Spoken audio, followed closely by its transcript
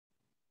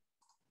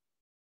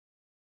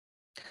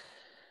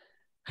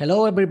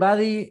Hello,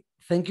 everybody.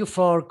 Thank you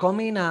for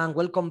coming and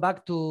welcome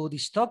back to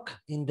this talk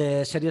in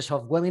the series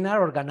of webinar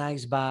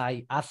organized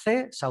by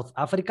ACE, South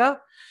Africa,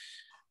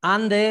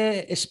 and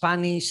the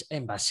Spanish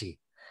Embassy.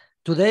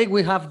 Today,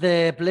 we have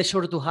the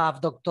pleasure to have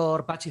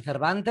Dr. Patxi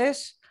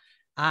Cervantes,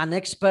 an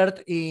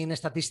expert in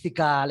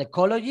statistical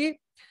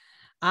ecology.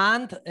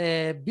 And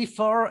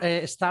before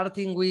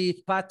starting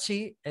with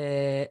Patxi,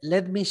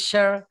 let me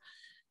share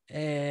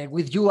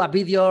with you a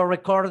video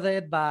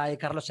recorded by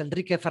Carlos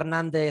Enrique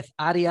Fernández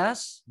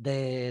Arias,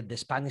 the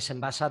Spanish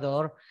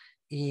ambassador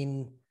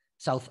in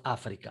South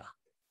Africa.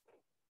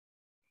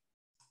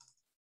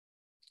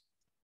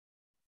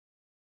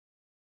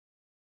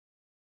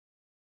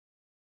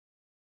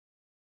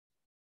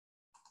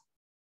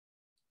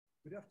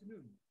 Good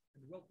afternoon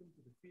and welcome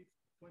to the 5th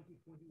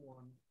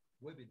 2021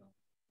 webinar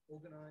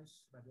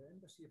organized by the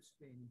Embassy of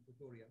Spain in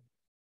Pretoria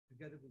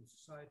together with the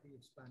Society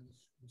of Spanish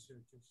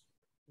Reseachers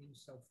in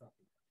South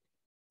Africa.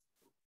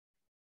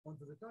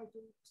 Under the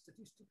title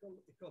Statistical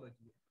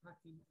Ecology,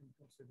 Hacking and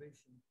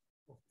Conservation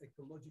of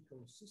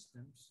Ecological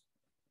Systems,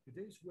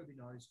 today's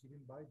webinar is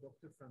given by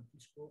Dr.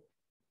 Francisco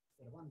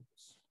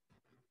Cervantes,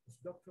 whose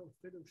doctoral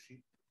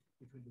fellowship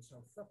between the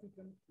South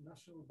African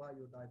National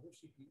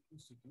Biodiversity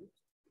Institute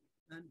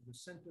and the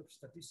Center of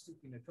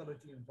Statistics in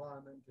Ecology,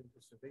 Environment and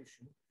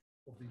Conservation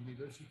of the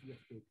University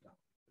of Cape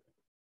Town.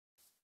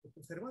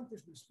 Dr.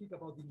 Cervantes will speak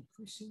about the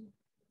increasing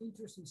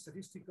interest in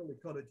statistical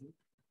ecology,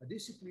 a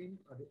discipline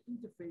at the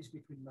interface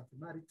between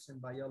mathematics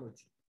and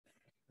biology,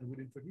 and will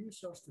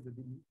introduce us to the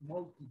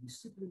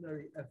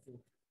multidisciplinary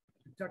effort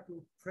to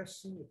tackle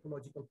pressing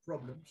ecological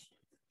problems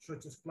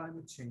such as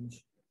climate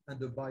change and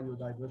the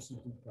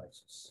biodiversity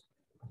crisis.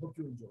 I hope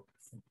you enjoy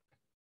it. Thank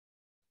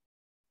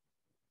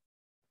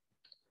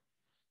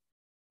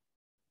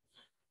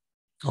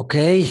you.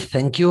 Okay,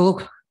 thank you,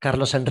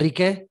 Carlos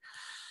Enrique.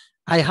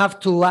 I have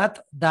to add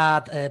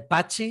that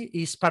Patxi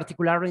is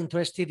particularly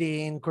interested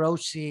in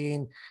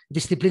crossing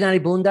disciplinary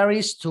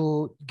boundaries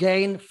to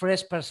gain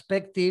fresh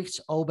perspectives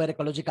over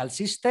ecological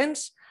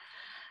systems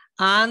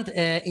and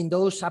in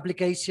those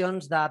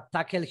applications that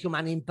tackle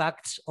human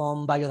impacts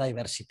on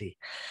biodiversity.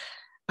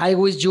 I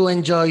wish you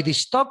enjoy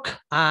this talk,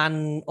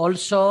 and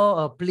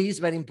also please,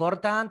 very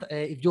important,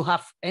 if you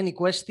have any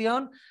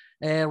question,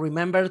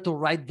 remember to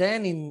write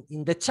them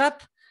in the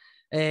chat.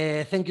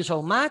 Thank you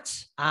so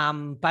much.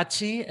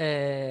 Patxi,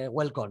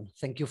 welcome.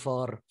 Thank you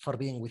for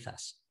being with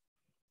us.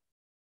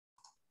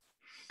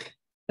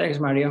 Thanks,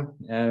 Mario.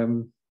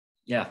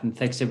 Yeah, and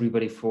thanks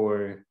everybody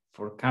for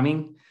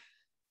coming.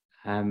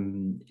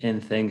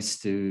 And thanks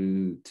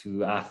to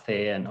ACE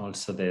and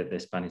also the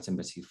Spanish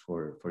Embassy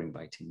for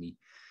inviting me.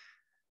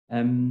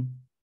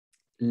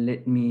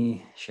 Let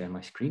me share my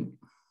screen.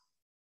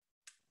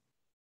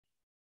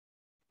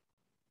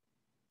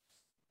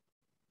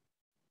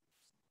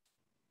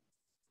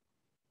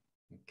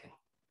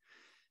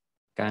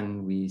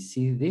 Can we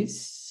see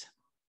this?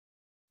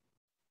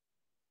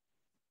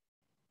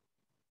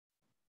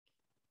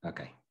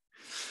 Okay.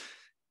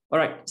 All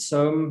right.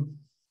 So,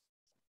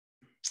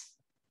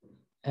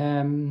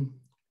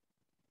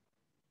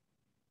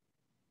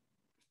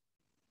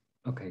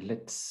 okay,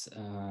 let's,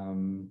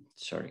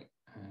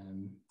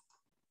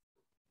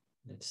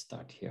 let's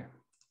start here.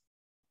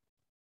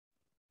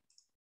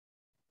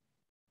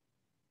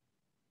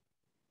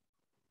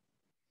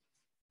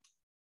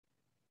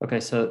 Okay,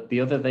 so the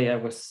other day I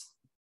was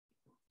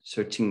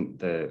searching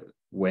the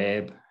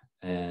web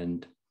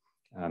and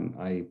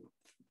I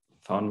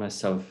found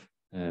myself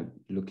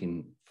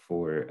looking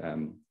for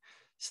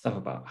stuff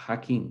about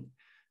hacking,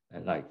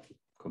 like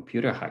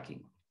computer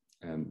hacking.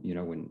 You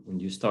know, when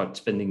you start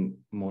spending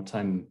more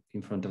time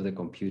in front of the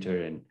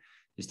computer and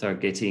you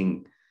start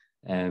getting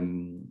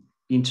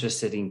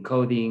interested in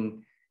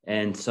coding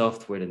and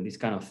software and this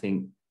kind of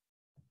thing,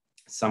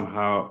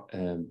 somehow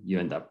you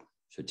end up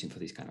searching for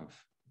this kind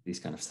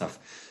of stuff.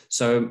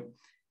 So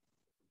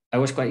I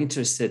was quite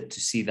interested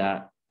to see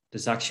that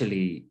there's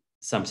actually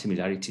some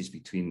similarities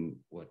between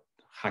what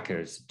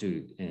hackers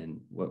do and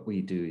what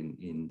we do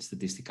in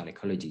statistical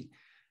ecology.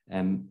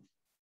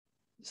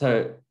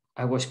 So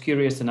I was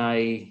curious and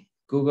I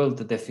Googled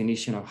the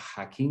definition of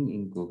hacking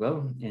in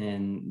Google,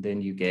 and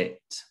then you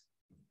get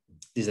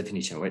this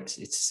definition, where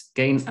it's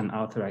gain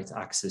unauthorized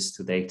access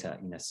to data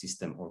in a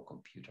system or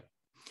computer.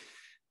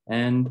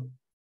 And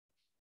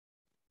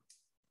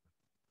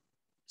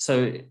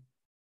so,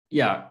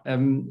 yeah,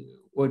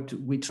 what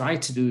we try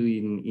to do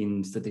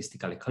in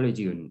statistical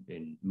ecology and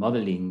in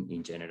modeling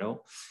in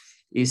general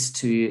is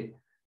to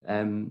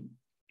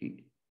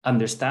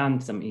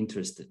understand some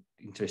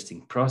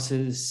interesting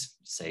process,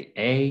 say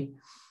A,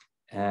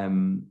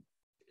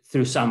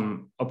 through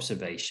some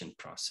observation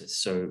process.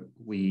 So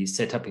we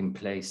set up in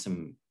place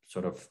some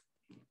sort of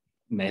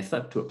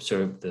method to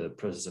observe the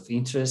process of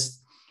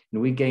interest,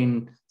 and we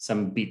gain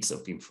some bits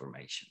of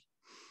information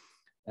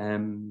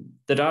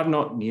that are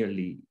not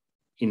nearly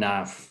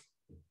enough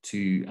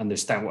to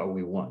understand what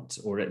we want,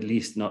 or at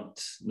least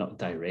not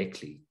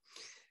directly,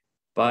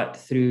 but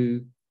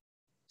through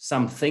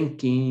some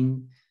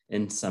thinking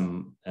and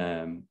some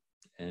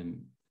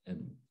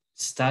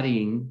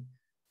studying,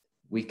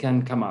 we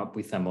can come up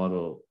with a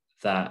model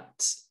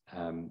that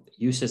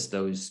uses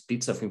those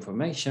bits of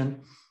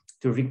information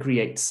to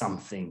recreate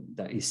something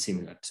that is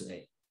similar to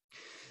A.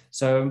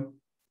 So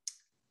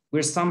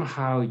we're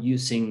somehow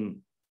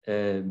using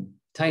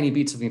tiny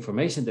bits of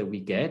information that we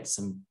get,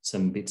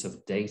 some bits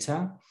of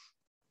data,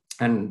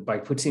 and by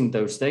putting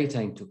those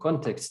data into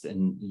context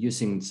and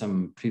using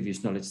some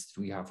previous knowledge that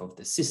we have of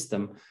the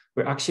system,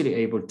 we're actually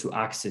able to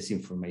access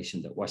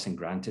information that wasn't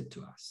granted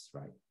to us,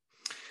 right?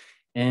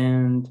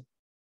 And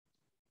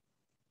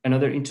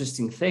another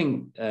interesting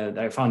thing that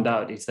I found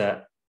out is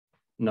that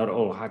not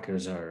all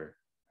hackers are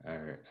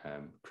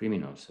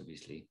criminals,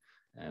 obviously.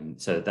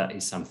 So that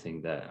is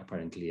something that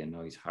apparently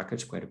annoys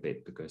hackers quite a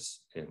bit,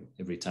 because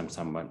every time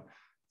someone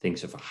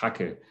thinks of a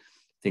hacker,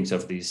 thinks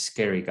of this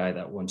scary guy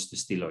that wants to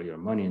steal all your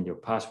money and your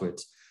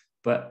passwords.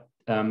 But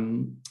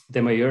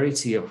the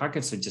majority of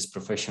hackers are just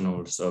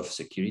professionals of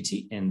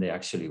security, and they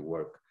actually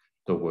work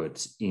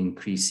towards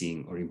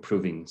increasing or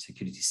improving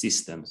security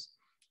systems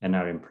and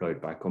are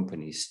employed by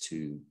companies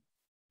to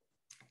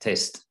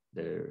test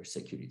their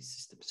security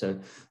system. So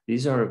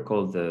these are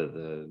called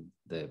the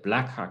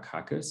black hat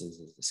hackers,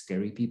 the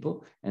scary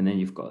people. And then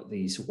you've got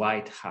these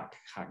white hat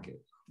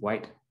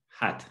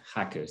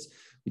hackers,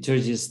 which are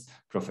just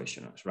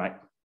professionals, right?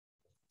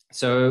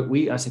 So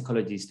we as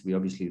ecologists, we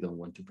obviously don't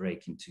want to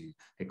break into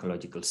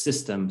ecological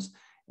systems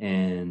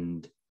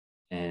and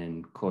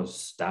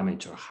cause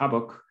damage or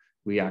havoc.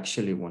 We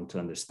actually want to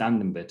understand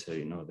them better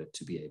in order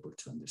to be able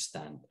to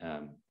understand,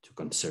 to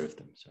conserve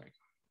them, sorry.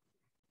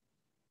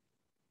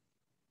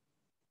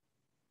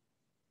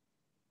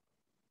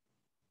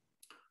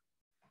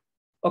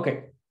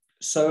 Okay,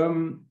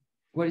 so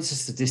what is a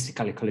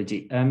statistical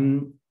ecology?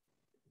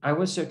 I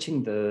was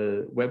searching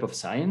the Web of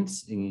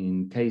Science.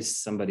 In case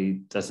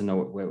somebody doesn't know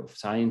what Web of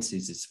Science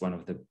is, it's one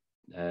of the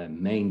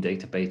main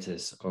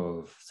databases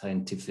of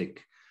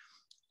scientific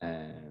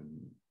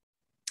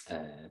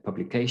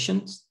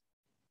publications.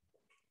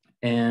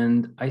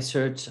 And I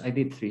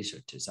did 3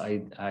 searches.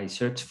 I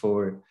searched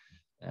for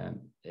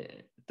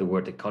the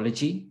word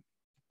ecology.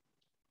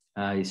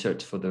 I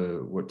searched for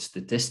the word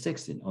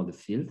statistics in all the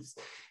fields.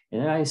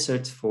 And I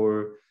searched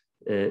for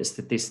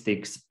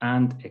statistics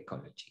and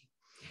ecology.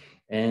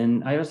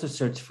 And I also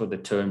searched for the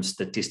term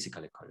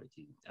statistical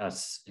ecology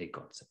as a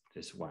concept,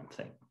 is one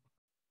thing.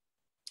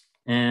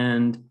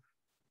 And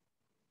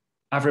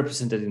I've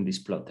represented in this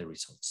plot the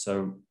results.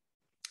 So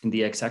in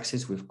the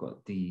x-axis, we've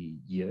got the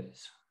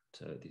years.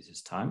 So this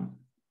is time.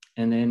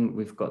 And then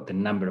we've got the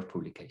number of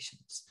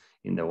publications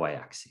in the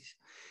y-axis.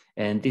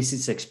 And this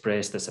is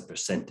expressed as a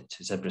percentage.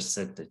 It's a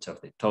percentage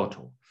of the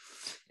total.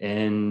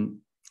 And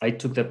I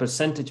took the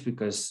percentage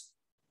because,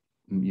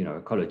 you know,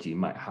 ecology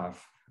might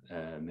have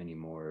many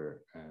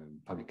more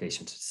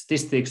publications of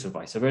statistics or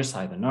vice versa,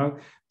 I don't know,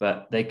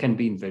 but they can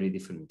be in very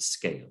different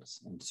scales.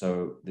 And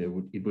so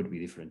it would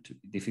be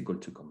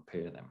difficult to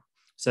compare them.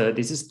 So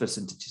this is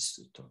percentages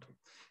total.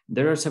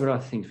 There are several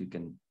things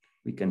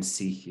we can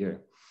see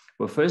here.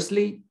 Well,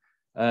 firstly,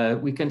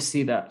 we can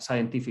see that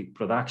scientific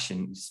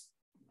production is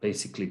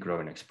basically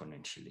growing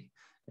exponentially.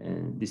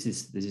 And this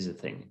is a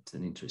thing, it's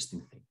an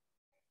interesting thing.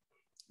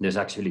 There's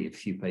actually a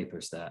few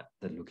papers that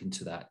look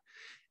into that.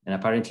 And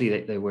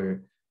apparently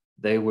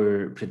they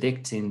were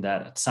predicting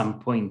that at some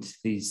point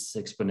this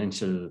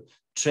exponential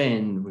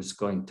trend was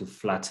going to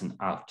flatten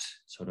out,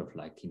 sort of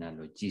like in a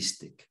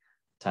logistic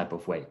type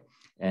of way.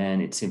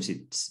 And it seems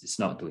it's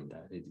not doing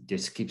that. It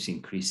just keeps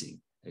increasing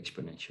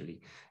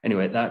exponentially.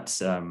 Anyway, that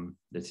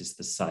is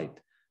the side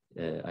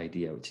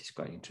idea, which is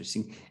quite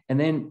interesting. And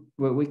then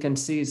what we can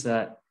see is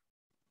that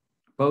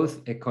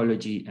both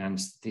ecology and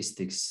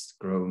statistics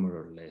grow more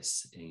or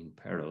less in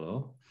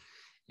parallel.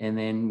 And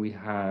then we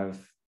have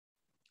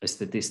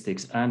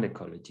statistics and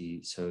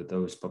ecology. So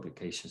those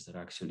publications that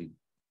actually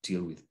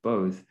deal with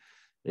both,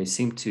 they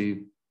seem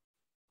to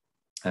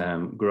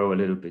grow a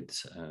little bit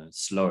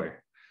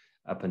slower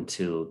up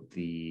until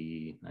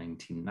the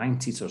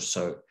 1990s or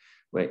so,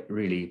 where it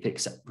really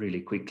picks up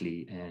really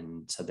quickly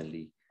and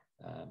suddenly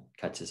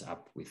catches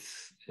up with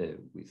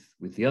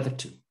the other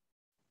two.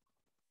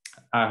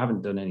 I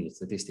haven't done any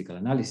statistical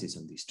analysis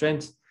on these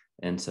trends,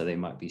 and so they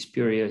might be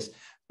spurious,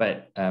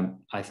 but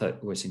I thought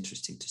it was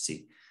interesting to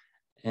see.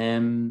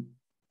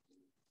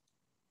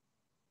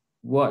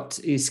 What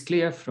is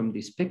clear from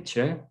this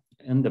picture,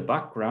 in the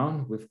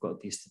background, we've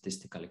got the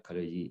statistical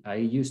ecology. I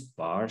used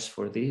bars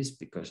for this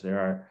because there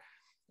are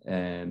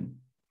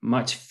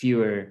much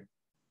fewer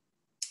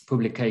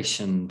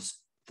publications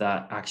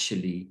that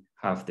actually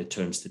have the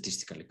term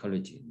statistical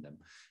ecology in them.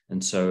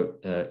 And so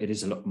it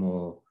is a lot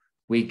more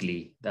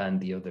wiggly than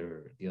the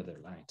other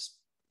lines.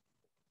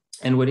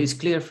 And what is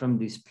clear from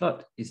this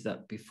plot is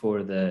that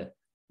before the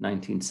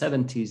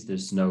 1970s,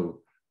 there's no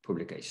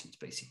publications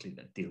basically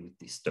that deal with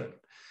this term.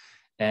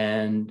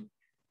 And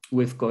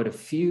we've got a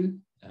few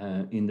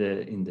in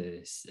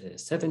the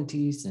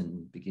 70s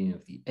and beginning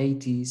of the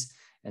 80s,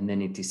 and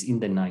then it is in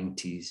the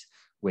 90s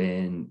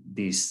when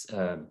this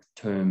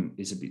term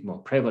is a bit more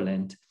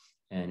prevalent,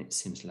 and it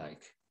seems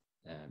like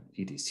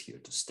it is here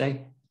to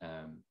stay.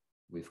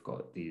 we've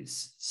got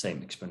this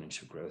same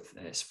exponential growth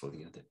as for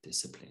the other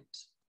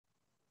disciplines.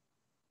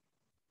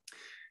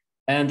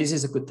 And this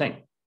is a good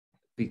thing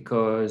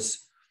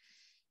because,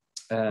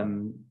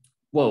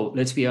 well,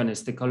 let's be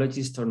honest,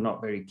 ecologists are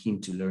not very keen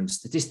to learn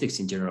statistics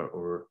in general,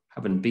 or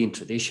haven't been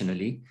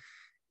traditionally,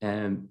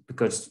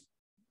 because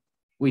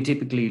we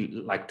typically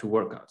like to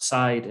work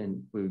outside,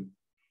 and we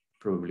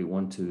probably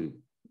want to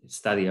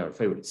study our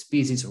favorite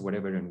species or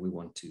whatever, and we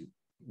want to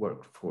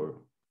work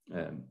for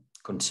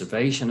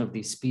conservation of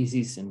these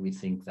species, and we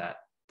think that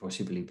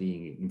possibly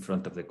being in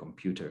front of the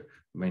computer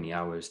many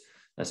hours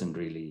doesn't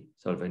really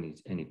solve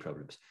any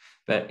problems.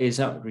 But it's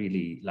not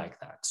really like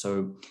that.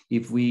 So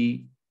if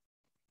we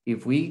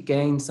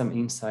gain some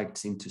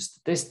insights into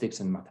statistics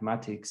and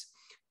mathematics,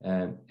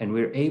 and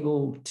we're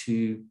able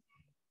to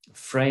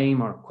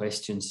frame our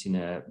questions in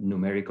a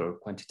numerical or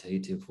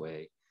quantitative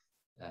way,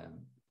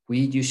 we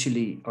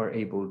usually are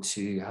able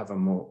to have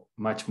a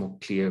much more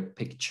clear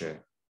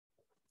picture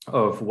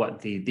of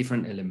what the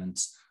different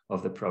elements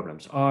of the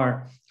problems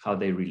are, how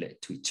they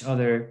relate to each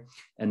other,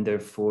 and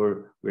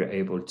therefore we're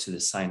able to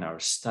design our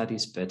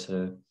studies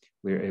better,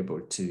 we're able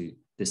to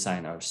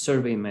design our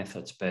survey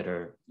methods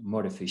better,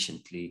 more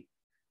efficiently.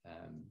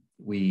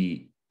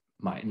 We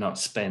might not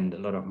spend a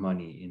lot of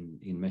money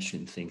in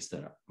measuring things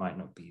that might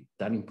not be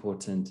that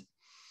important.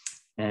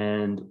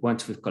 And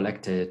once we've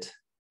collected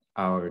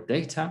our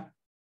data,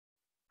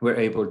 we're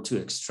able to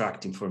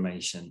extract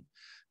information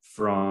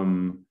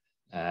from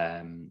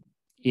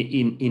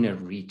in a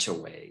richer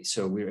way.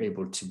 So we're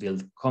able to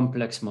build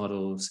complex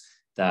models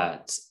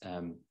that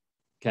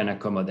can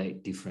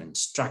accommodate different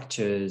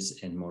structures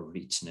and more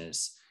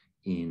richness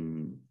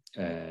in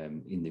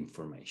the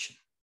information.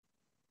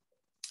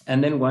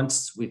 And then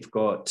once we've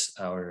got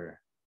our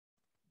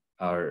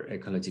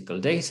ecological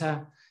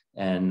data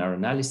and our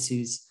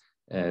analysis,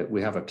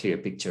 we have a clear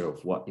picture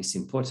of what is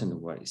important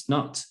and what is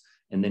not,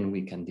 and then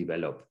we can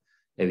develop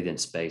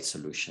evidence-based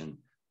solution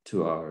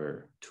to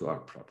our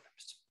problems.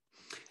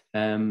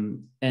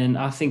 And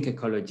I think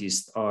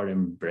ecologists are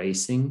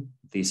embracing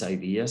these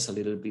ideas a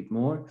little bit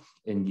more,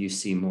 and you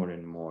see more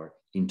and more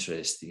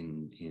interest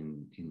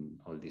in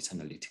all these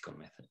analytical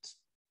methods.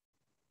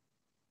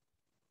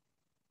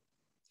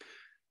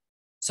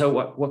 So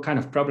what kind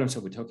of problems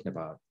are we talking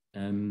about?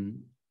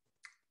 In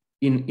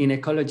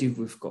ecology,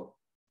 we've got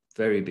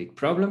very big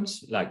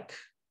problems, like,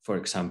 for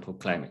example,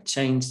 climate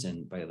change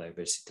and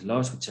biodiversity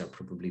loss, which are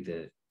probably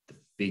the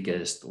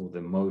biggest or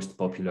the most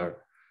popular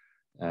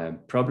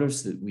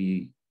problems that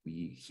we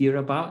hear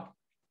about.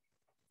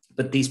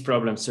 But these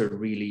problems are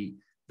really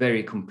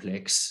very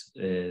complex.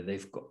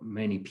 They've got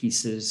many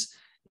pieces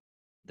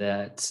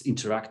that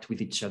interact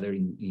with each other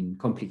in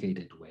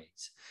complicated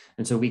ways.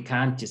 And so we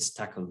can't just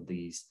tackle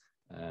these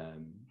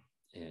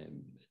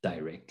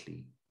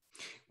directly.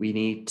 We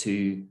need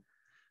to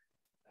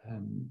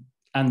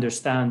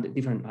understand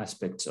different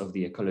aspects of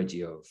the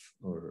ecology of,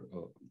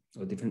 or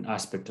different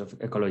aspects of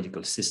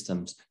ecological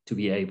systems to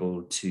be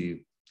able to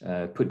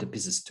put the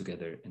pieces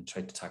together and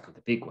try to tackle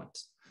the big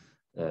ones,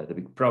 the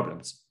big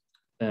problems.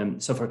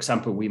 So for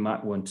example, we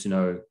might want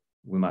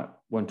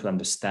to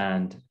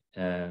understand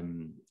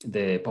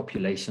the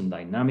population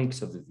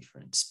dynamics of the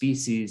different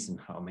species and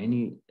how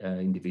many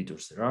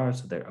individuals there are,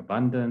 so their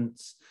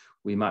abundance.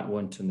 We might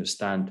want to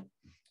understand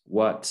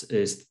what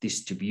is the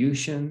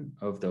distribution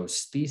of those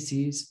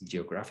species,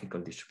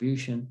 geographical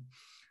distribution.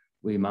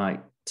 We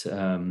might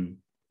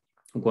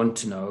want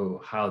to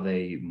know how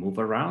they move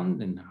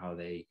around and how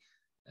they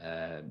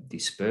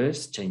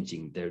disperse,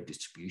 changing their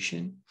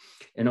distribution,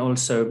 and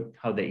also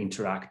how they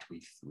interact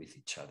with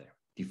each other,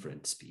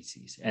 different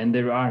species. And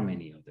there are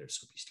many others,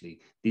 obviously.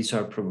 These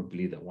are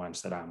probably the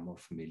ones that I'm more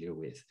familiar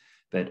with,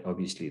 but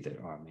obviously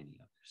there are many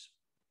others.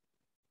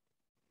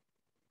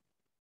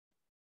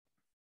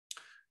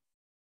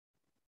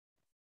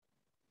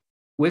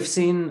 We've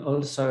seen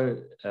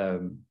also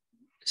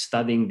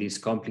studying these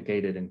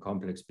complicated and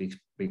complex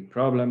big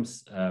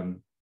problems,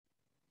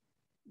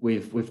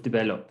 we've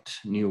developed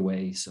new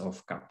ways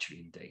of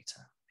capturing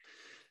data.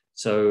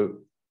 So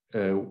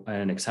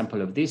an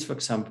example of this, for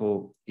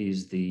example,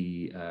 is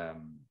the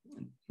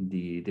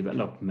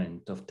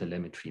development of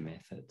telemetry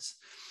methods.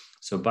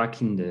 So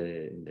back in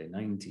the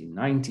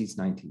 1990s,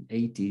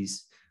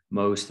 1980s,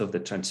 most of the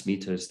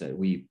transmitters that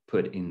we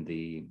put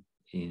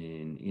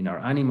in our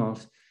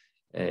animals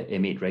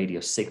emit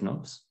radio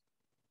signals.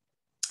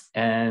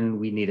 And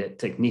we needed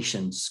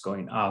technicians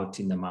going out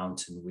in the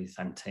mountain with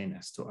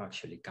antennas to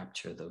actually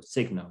capture those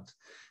signals.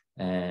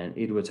 And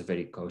it was a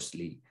very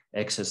costly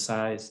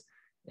exercise,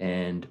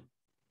 and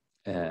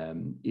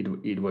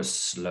it was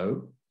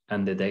slow,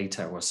 and the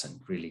data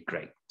wasn't really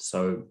great.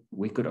 So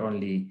we could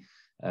only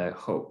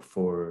hope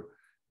for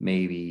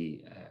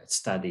maybe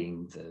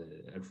studying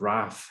the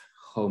rough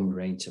home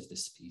range of the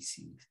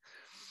species.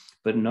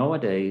 But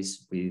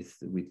nowadays, with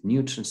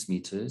new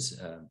transmitters,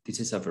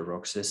 this is a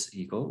Verox's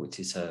eagle, which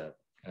is a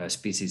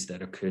species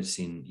that occurs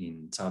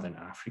in Southern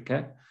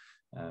Africa.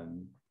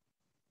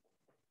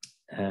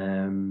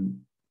 And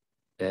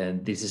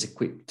this is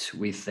equipped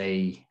with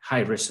a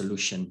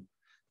high-resolution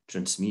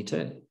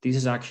transmitter. This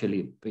is actually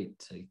a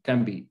bit, it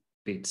can be a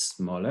bit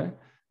smaller.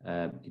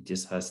 It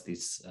just has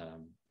this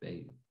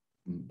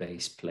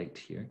base plate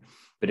here.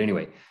 But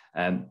anyway,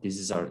 this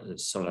is our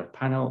solar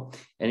panel,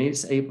 and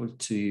it's able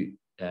to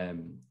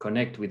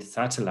connect with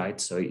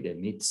satellites, so it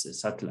emits a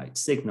satellite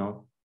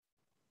signal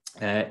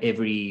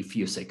every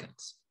few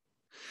seconds.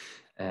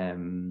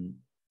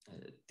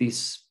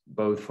 These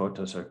both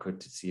photos are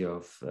courtesy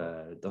of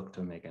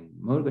Dr. Megan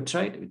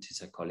Murgatroyd, which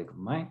is a colleague of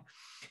mine.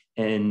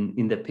 And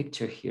in the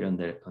picture here on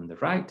the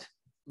right,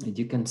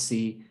 you can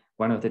see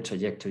one of the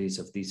trajectories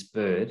of this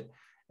bird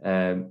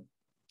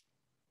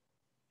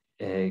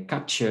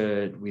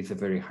captured with a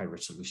very high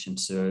resolution.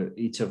 So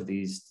each of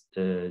these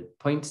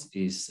points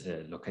is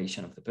a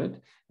location of the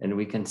bird, and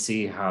we can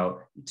see how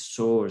it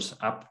soars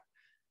up,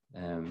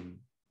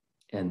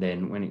 and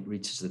then when it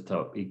reaches the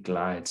top, it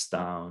glides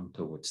down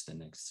towards the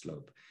next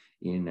slope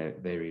in a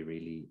very,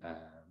 really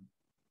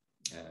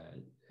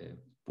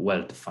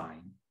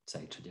well-defined,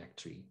 say,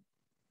 trajectory.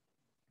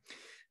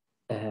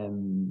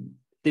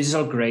 This is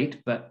all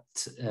great, but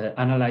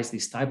analyze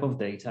this type of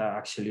data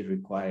actually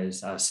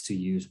requires us to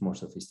use more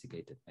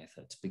sophisticated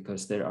methods,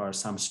 because there are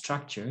some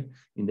structure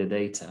in the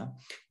data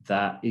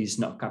that is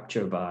not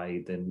captured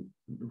by the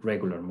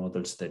regular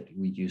models that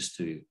we used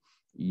to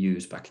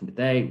use back in the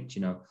day,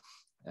 you know,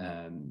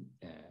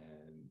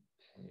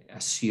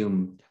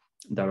 assume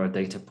that our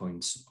data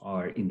points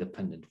are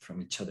independent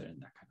from each other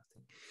and that kind of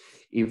thing.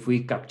 If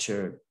we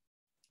capture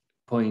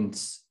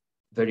points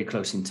very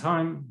close in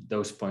time,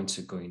 those points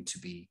are going to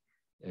be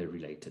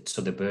related.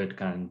 So the bird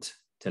can't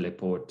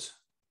teleport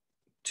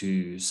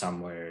to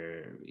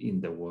somewhere in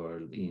the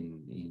world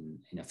in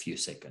a few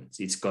seconds.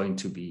 It's going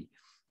to be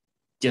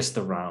just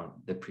around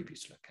the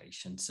previous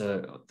location.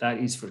 So that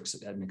is, for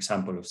an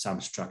example of some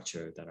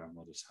structure that our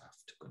models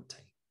have to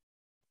contain.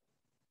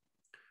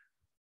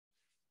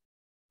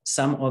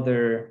 Some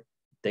other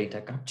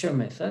data capture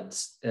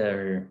methods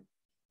are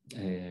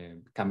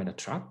camera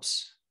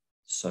traps.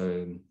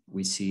 So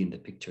we see in the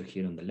picture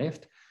here on the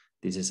left,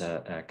 this is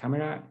a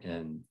camera,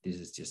 and this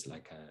is just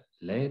like a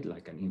LED,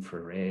 like an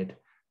infrared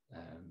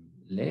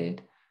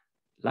LED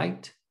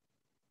light.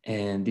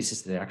 And this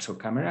is the actual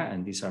camera,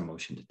 and these are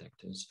motion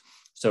detectors.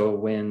 So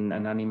when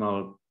an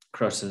animal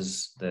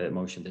crosses the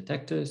motion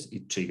detectors,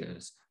 it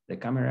triggers the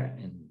camera,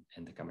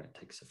 and the camera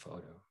takes a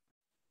photo.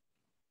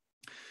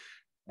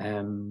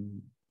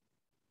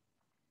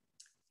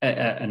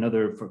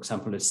 Another, for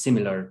example, a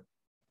similar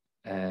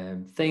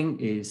thing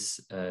is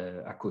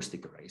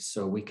acoustic arrays.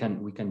 So we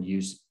can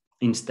use,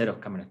 instead of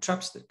camera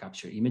traps that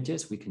capture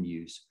images, we can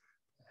use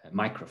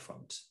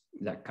microphones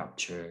that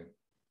capture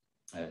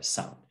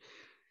sound.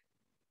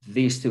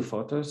 These two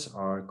photos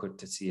are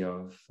courtesy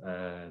of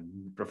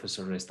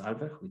Professor Rest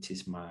Albert, which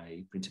is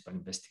my principal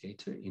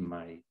investigator in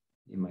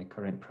my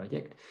current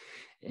project.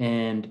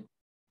 And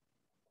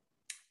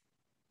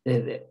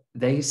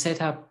they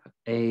set up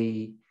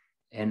an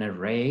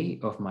array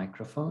of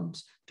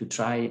microphones to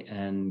try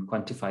and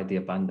quantify the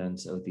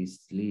abundance of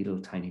these little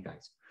tiny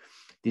guys.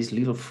 These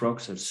little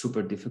frogs are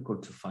super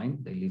difficult to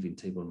find. They live in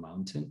Table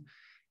Mountain,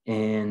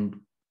 and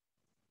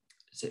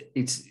so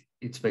it's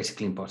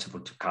basically impossible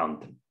to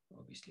count them,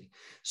 obviously.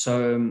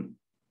 So,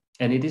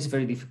 and it is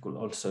very difficult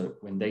also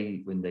when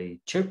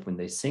they chirp, when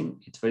they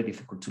sing, it's very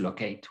difficult to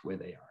locate where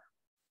they are,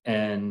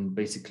 and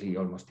basically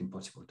almost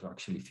impossible to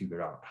actually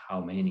figure out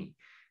how many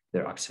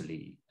they're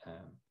actually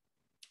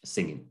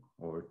singing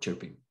or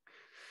chirping.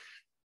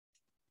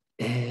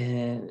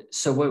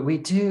 So what we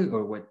do,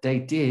 or what they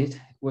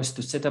did, was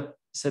to set up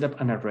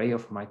an array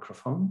of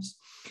microphones,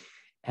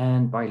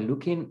 and by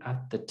looking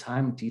at the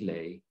time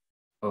delay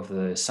of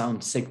the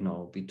sound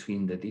signal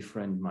between the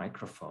different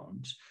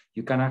microphones,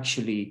 you can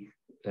actually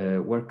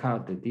work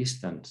out the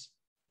distance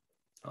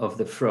of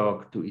the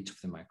frog to each of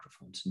the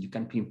microphones, and you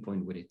can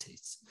pinpoint where it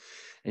is.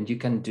 And you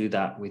can do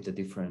that with the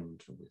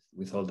different,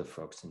 with all the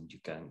frogs, and you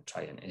can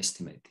try and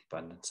estimate the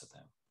abundance of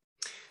them.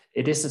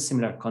 It is a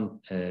similar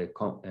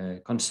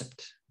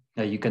concept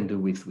that you can do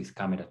with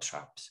camera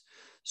traps.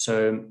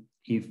 So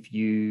if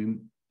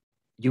you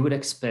would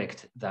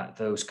expect that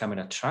those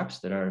camera traps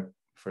that are,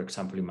 for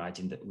example,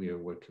 imagine that we are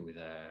working with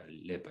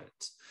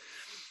leopards.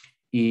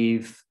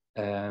 If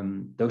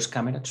those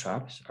camera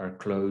traps are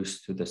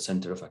close to the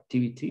center of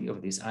activity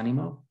of this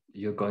animal,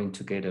 you're going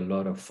to get a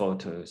lot of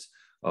photos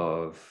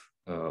of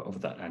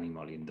that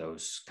animal in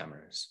those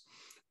cameras.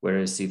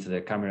 Whereas if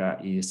the camera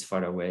is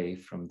far away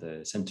from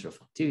the center of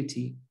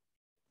activity,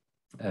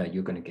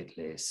 you're going to get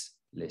less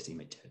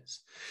images.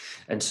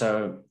 And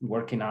so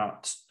working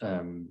out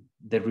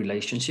the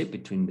relationship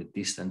between the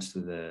distance to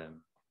the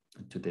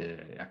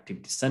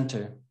activity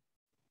center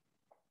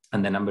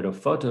and the number of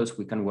photos,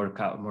 we can work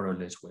out more or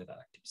less where that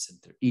activity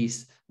center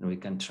is, and we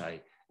can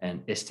try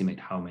and estimate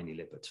how many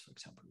leopards, for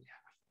example, we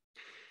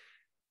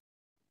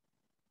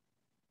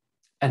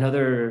have.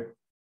 Another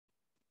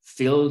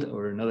field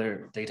or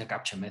another data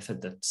capture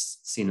method that's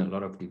seen a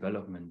lot of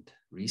development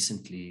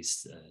recently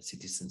is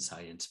citizen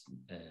science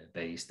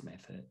based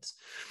methods.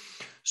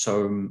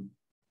 So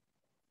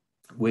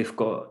we've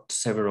got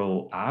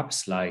several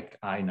apps like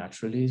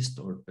iNaturalist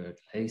or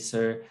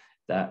BirdLaser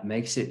that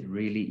makes it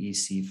really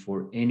easy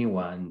for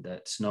anyone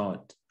that's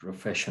not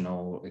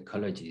professional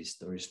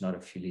ecologist or is not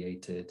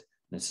affiliated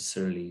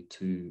necessarily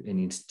to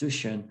any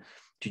institution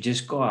to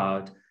just go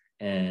out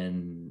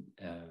and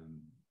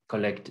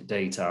collect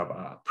data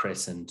about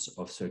presence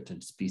of certain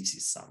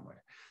species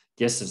somewhere,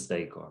 just as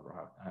they go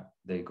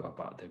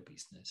about their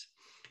business.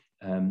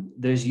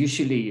 There's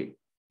usually,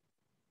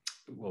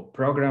 well,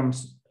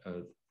 programs,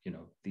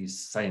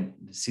 these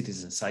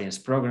citizen science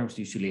programs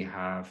usually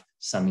have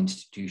some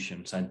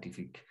institution,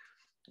 scientific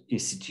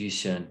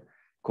institution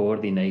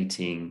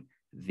coordinating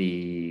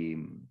the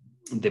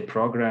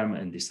program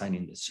and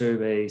designing the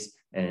surveys,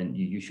 and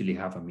you usually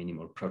have a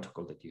minimal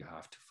protocol that you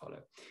have to follow.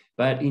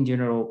 But in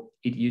general,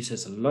 it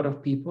uses a lot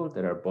of people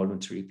that are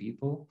voluntary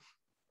people.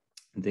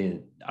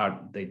 They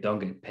don't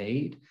get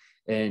paid,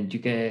 and you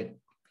get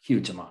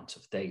huge amounts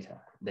of data.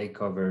 They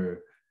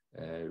cover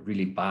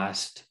really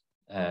vast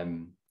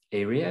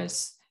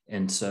areas,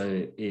 and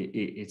so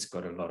it's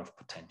got a lot of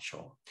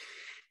potential.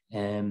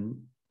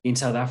 In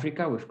South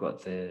Africa, we've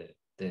got the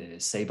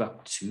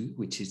SABAP2,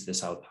 which is the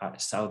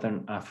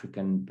Southern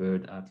African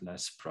Bird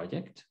Atlas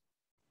Project,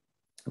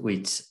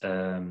 which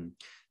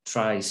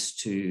tries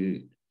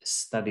to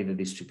study the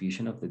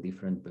distribution of the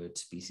different bird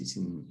species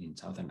in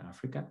Southern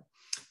Africa.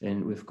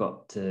 And we've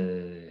got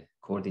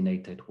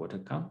coordinated water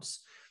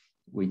counts,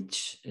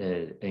 which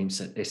aims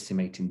at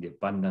estimating the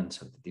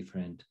abundance of the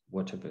different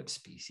water bird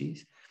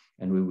species.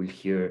 And we will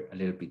hear a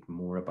little bit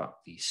more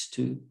about these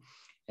too.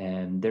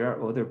 And there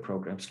are other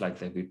programs like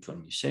the Virtual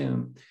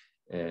Museum,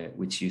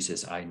 which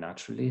uses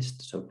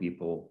iNaturalist. So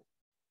people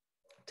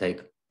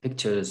take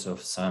pictures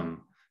of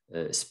some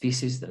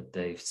species that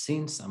they've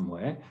seen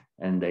somewhere,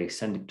 and they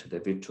send it to the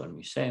Virtual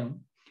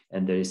Museum.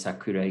 And there is a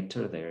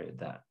curator there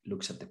that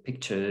looks at the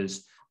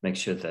pictures, makes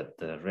sure that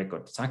the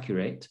record is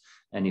accurate.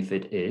 And if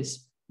it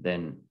is,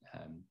 then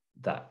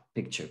that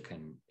picture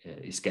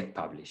is get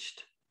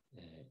published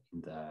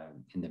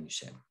in the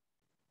museum.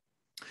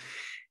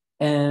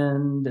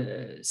 And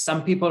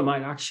some people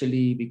might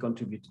actually be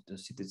contributing to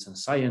citizen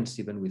science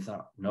even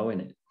without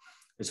knowing it.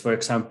 Because, for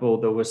example,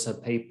 there was a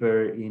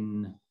paper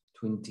in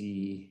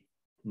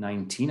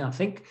 2019, I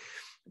think,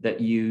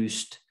 that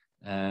used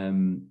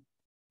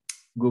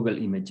Google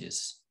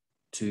Images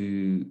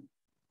to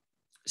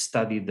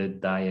study the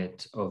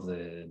diet of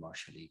the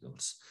martial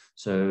eagles.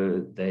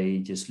 So they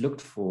just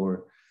looked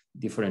for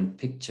different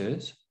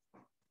pictures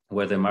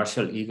where the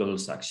martial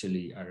eagles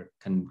actually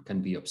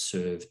can be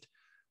observed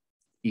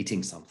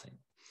eating something.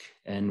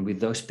 And with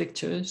those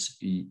pictures,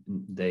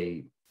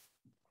 they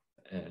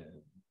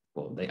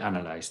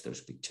analyzed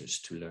those pictures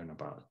to learn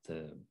about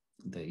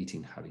the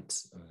eating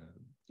habits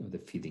or the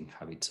feeding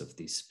habits of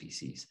these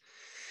species.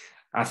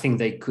 I think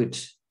they could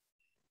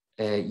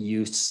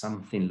use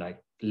something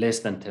like less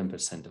than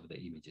 10% of the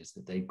images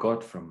that they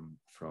got from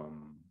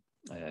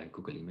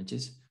Google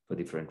Images for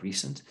different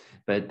reasons,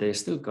 but they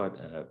still got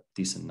a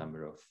decent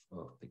number of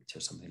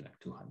pictures, something like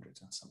 200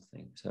 and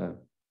something. So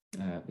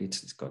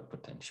it's got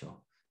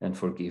potential. And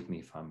forgive me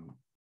if I'm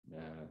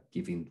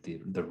giving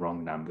the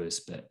wrong numbers,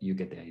 but you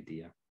get the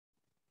idea.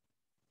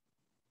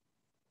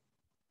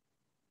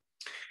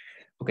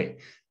 Okay,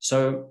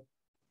 so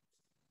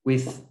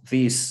with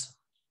these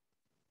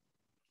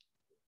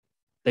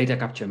data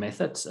capture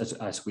methods,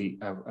 as we've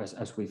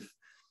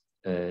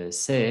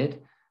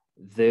said,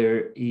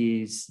 there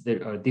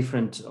are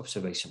different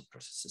observation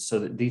processes. So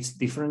these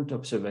different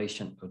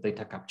observation or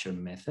data capture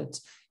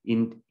methods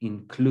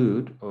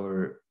include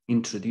or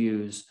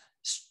introduce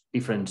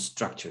different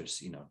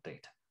structures in our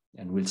data,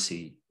 and we'll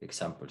see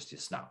examples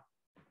just now.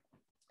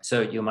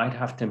 So you might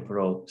have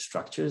temporal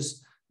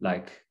structures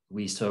like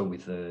we saw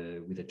with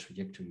the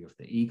trajectory of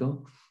the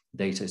eagle.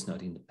 Data is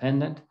not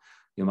independent.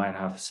 You might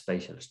have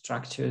spatial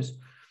structures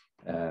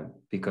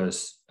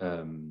because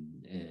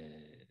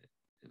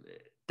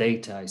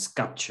data is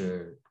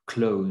captured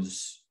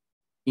close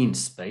in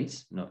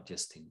space, not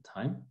just in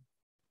time.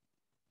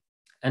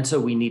 And so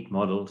we need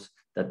models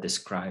that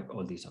describe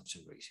all these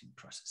observation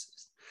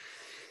processes.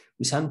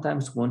 We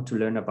sometimes want to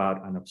learn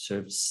about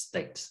unobserved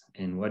states.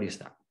 And what is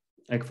that?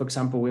 Like, for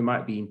example, we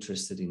might be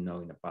interested in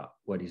knowing about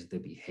what is the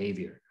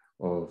behavior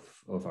of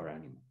our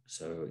animal.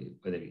 So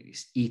whether it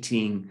is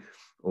eating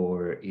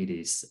or it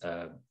is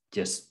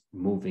just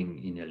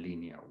moving in a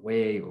linear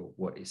way, or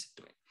what is it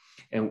doing?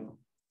 And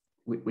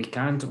we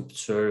can't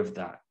observe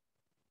that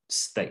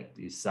state.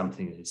 It's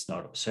something that is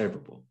not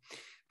observable,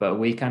 but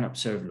we can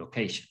observe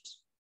locations,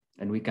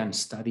 and we can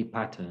study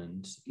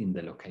patterns in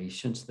the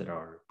locations that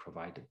are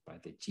provided by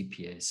the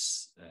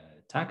GPS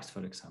tags,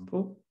 for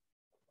example,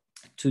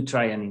 to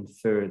try and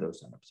infer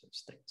those unobserved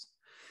states.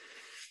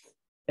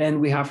 And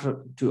we have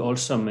to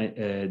also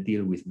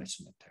deal with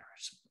measurement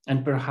errors.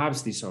 And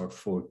perhaps these are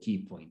 4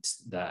 key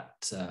points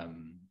that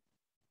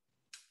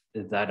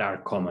are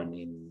common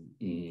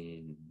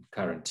in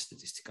current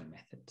statistical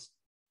methods.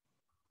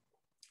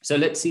 So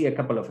let's see a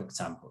couple of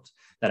examples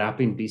that I've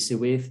been busy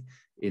with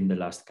in the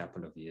last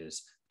couple of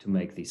years to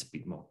make this a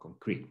bit more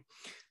concrete.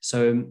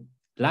 So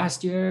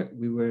last year,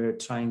 we were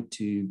trying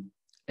to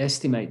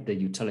estimate the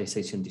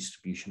utilization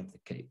distribution of the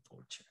Cape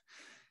vulture.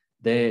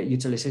 The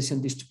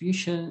utilization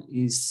distribution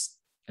is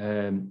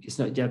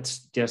not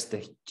just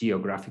the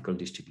geographical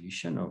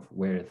distribution of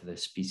where the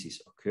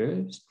species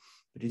occurs,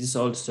 but it is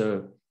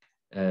also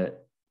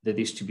the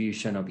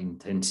distribution of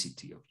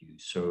intensity of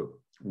use. So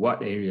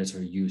what areas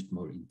are used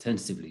more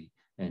intensively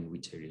and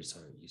which areas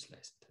are used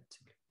less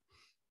intensively.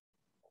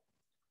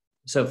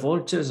 So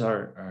vultures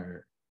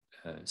are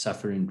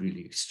suffering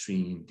really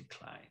extreme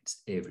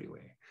declines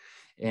everywhere.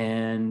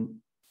 And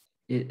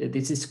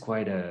this is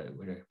quite a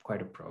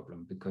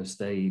problem because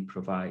they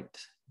provide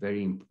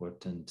very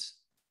important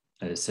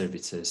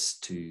services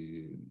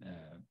to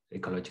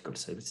ecological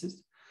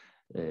services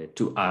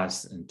to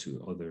us and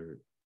to other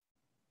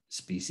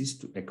species,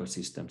 to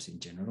ecosystems in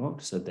general.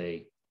 So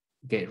they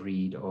get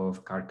rid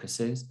of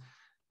carcasses,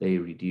 they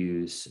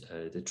reduce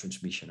the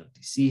transmission of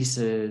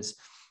diseases,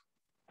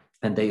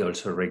 and they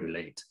also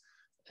regulate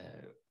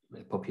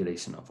the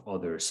population of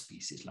other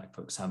species, like,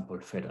 for example,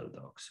 feral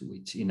dogs,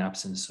 which in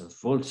absence of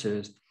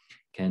vultures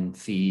can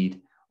feed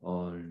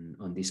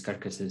on these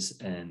carcasses,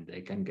 and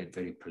they can get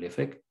very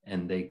prolific,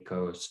 and they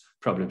cause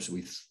problems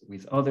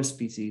with other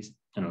species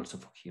and also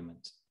for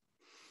humans.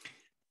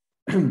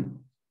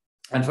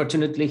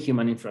 Unfortunately,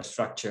 human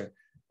infrastructure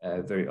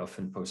very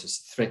often poses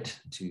a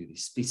threat to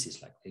these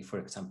species. Like they, for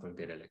example,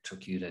 get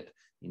electrocuted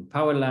in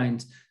power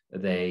lines,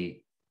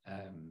 they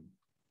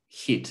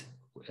hit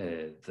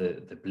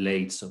the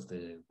blades of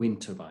the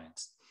wind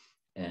turbines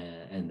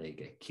and they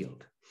get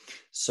killed.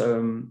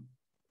 So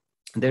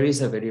there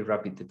is a very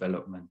rapid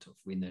development of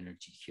wind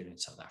energy here in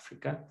South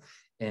Africa,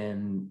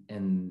 and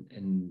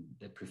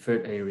the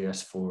preferred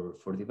areas for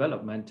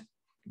development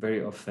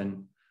very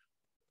often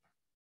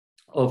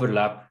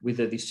overlap with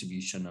the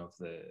distribution of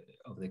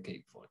the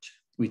Cape vulture,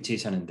 which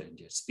is an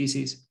endangered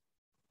species,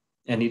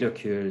 and it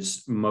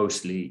occurs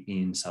mostly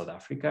in South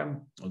Africa,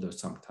 although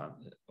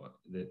sometimes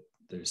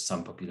there's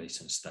some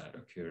populations that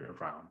occur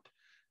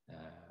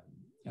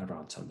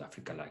around South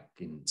Africa, like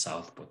in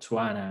South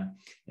Botswana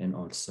and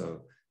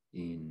also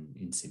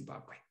in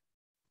Zimbabwe.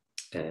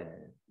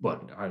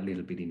 Well, a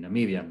little bit in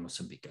Namibia and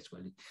Mozambique as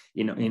well.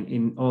 You know,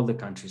 in all the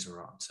countries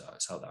around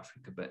South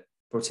Africa, but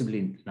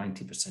possibly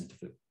 90%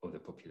 of the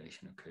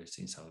population occurs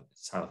in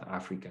South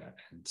Africa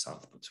and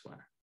South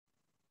Botswana.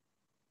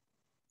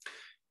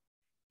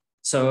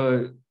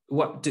 So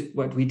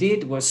what we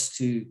did was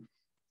to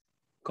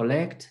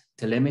collect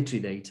telemetry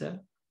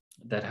data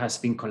that has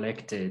been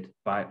collected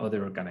by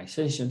other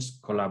organizations,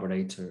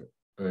 collaborator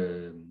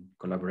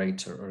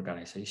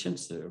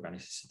organizations, the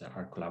organizations that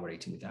are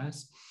collaborating with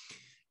us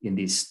in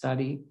this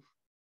study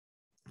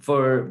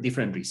for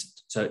different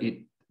reasons. So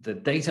the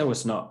data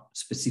was not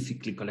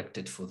specifically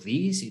collected for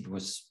these, it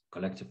was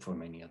collected for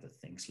many other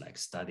things like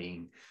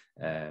studying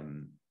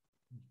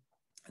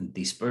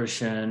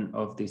dispersion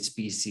of the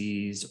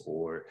species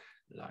or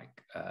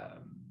like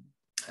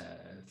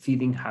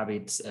feeding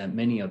habits,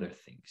 many other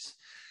things.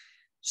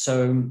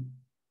 So,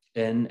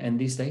 and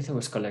this data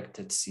was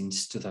collected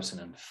since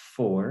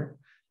 2004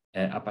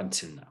 up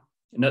until now,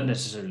 not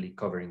necessarily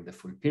covering the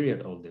full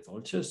period, all the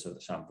vultures. So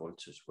some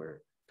vultures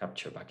were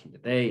captured back in the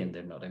day and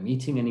they're not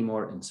emitting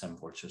anymore, and some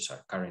vultures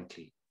are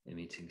currently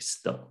emitting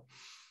still.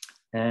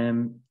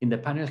 In the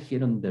panel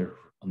here on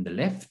the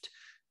left,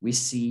 we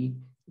see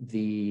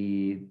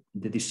the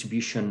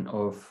distribution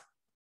of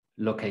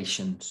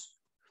locations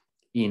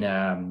in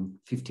a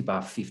 50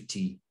 by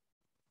 50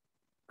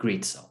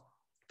 grid cell,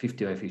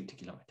 50 by 50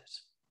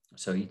 kilometers.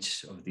 So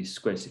each of these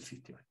squares is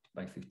 50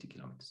 by 50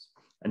 kilometers.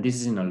 And this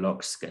is in a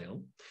log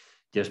scale,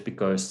 just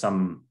because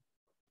some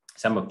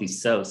of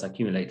these cells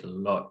accumulate a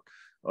lot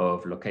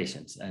of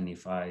locations. And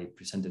if I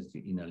presented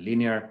it in a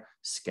linear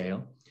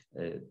scale,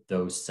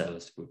 those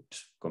cells would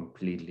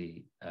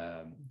completely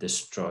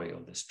destroy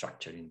all the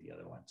structure in the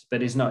other ones.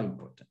 But it's not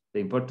important.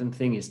 The important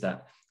thing is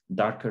that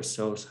darker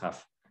cells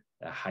have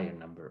a higher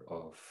number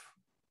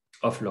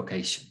of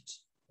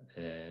locations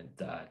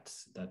that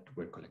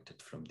were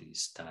collected from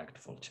these tagged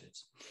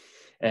vultures.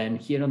 And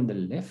here on the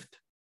left,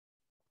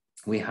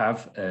 we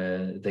have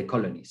the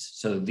colonies.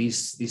 So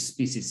these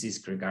species is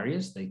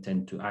gregarious. They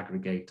tend to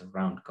aggregate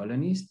around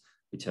colonies,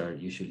 which are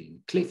usually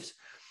in cliffs.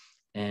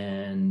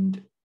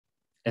 And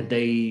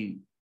they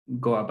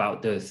go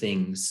about their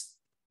things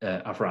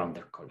around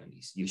their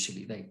colonies.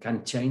 Usually they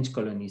can change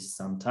colonies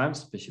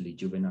sometimes, especially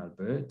juvenile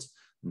birds,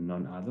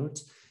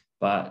 non-adults,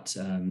 but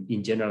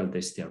in general,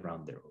 they stay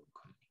around their own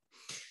colony.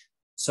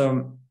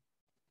 So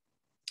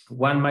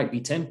one might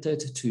be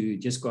tempted to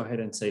just go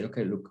ahead and say,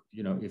 okay, look,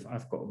 you know, if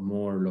I've got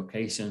more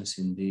locations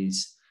in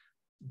these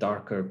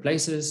darker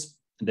places,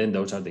 then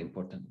those are the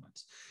important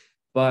ones.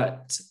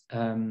 But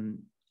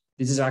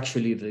this is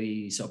actually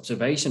this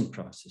observation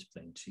process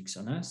playing tricks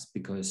on us,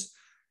 because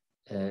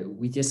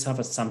we just have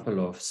a sample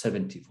of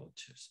 70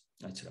 vultures.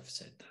 I should have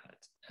said that.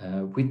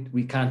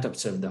 We can't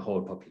observe the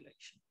whole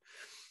population.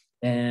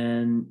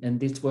 And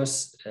this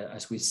was,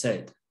 as we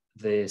said,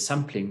 the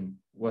sampling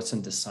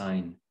wasn't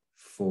designed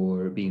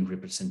for being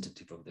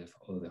representative of the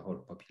whole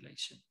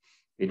population.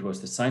 It was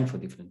designed for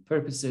different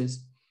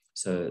purposes.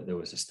 So there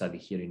was a study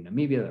here in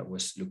Namibia that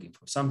was looking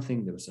for something.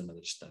 There was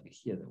another study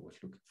here that was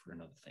looking for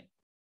another thing.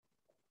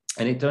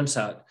 And it turns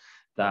out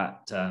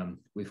that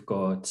we've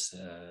got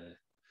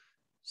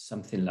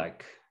something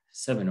like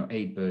 7 or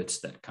 8 birds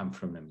that come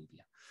from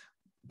Namibia.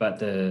 But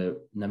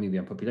the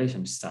Namibian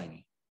population is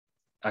tiny.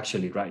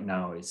 Actually, right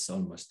now, it's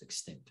almost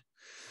extinct.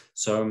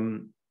 So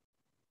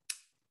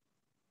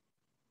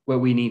what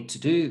we need to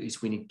do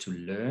is we need to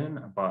learn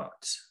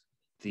about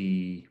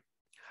the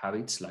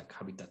habits like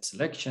habitat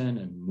selection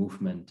and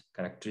movement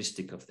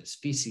characteristic of the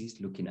species,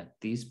 looking at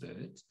these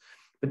birds.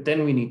 But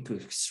then we need to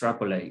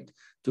extrapolate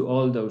to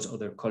all those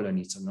other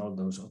colonies and all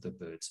those other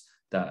birds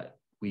that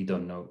we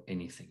don't know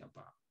anything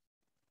about.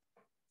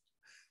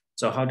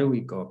 So how do we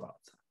go about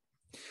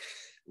that?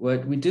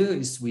 What we do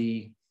is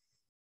we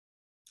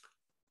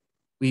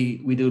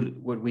do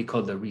what we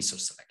call the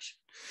resource selection.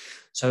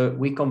 So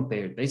we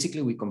compare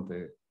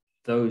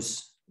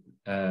those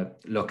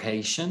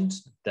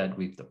locations that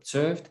we've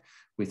observed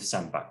with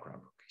some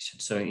background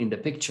locations. So in the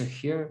picture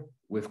here,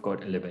 we've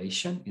got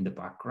elevation in the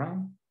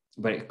background,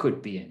 but it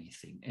could be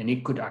anything. And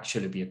it could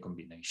actually be a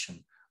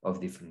combination of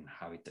different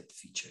habitat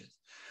features.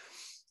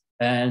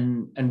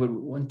 And what we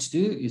want to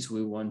do is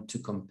we want to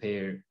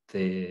compare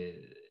the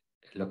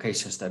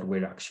locations that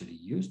were actually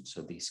used,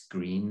 so these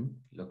green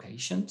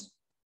locations,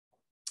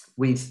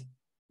 with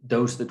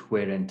those that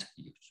weren't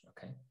used,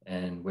 okay,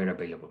 and were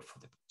available for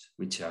the birds,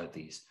 which are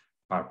these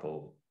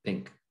purple,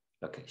 pink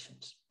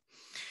locations.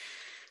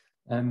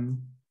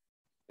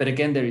 But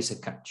again, there is a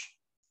catch.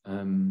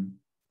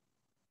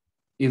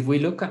 If we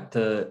look at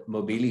the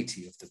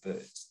mobility of the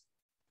birds,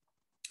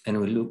 and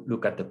we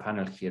look at the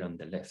panel here on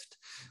the left,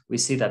 we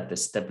see that the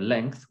step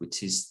length,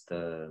 which is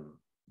the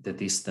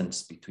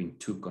distance between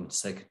 2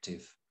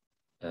 consecutive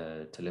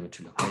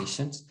telemetry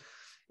locations,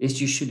 is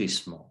usually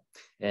small.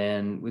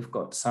 And we've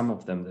got some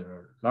of them that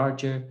are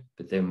larger,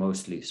 but they're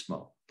mostly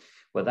small.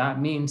 What that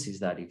means is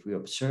that if we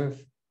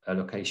observe a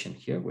location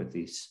here where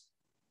this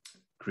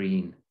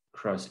green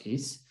cross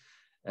is,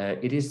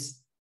 it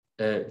is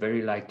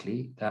very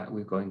likely that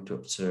we're going to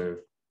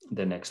observe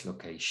the next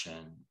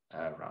location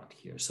around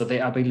here. So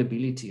the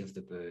availability of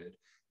the bird,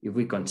 if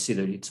we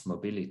consider its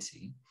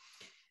mobility,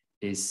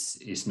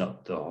 is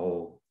not the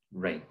whole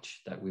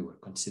range that we were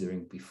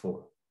considering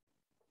before.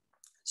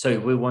 So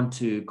if we want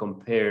to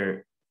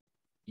compare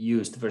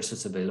used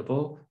versus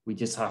available, we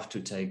just have to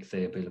take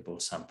the available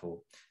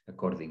sample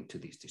according to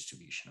this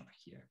distribution over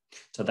here.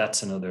 So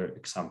that's another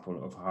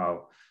example of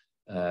how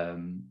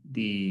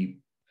the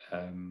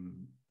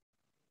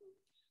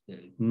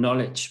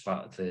knowledge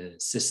about the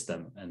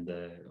system and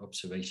the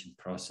observation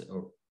process,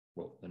 or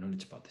well, the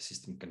knowledge about the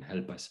system can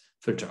help us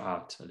filter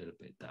out a little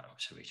bit that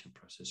observation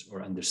process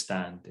or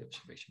understand the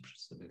observation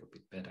process a little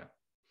bit better.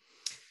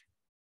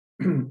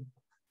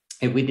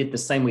 If we did the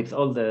same with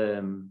all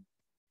the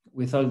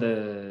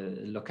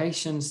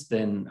locations,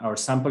 then our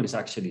sample is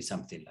actually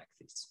something like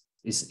this.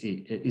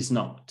 It's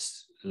not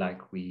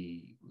like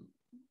we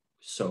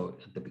saw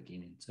at the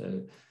beginning.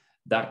 So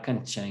that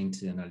can change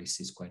the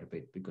analysis quite a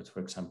bit because,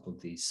 for example,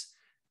 this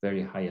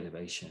very high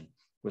elevation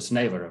was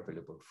never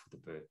available for the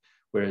bird.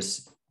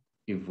 Whereas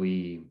if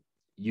we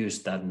use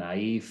that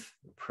naive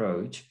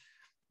approach,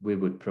 we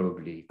would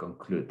probably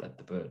conclude that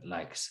the bird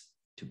likes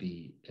to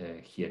be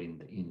here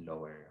in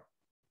lower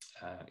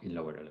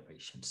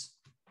elevations.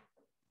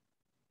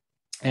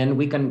 And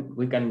we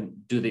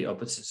can do the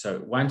opposite.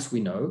 So once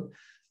we know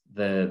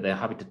the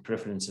habitat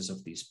preferences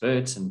of these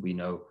birds and we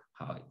know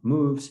how it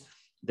moves,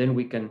 then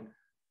we can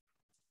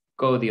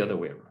go the other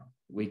way around.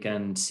 We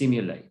can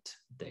simulate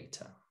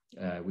data.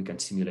 We can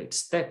simulate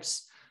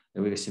steps,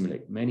 and we can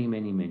simulate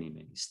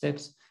many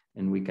steps,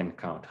 and we can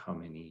count how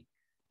many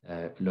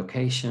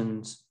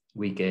locations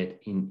we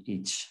get in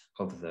each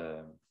of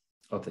the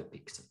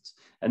pixels.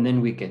 And then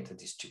we get a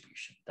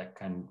distribution that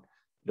can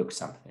look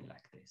something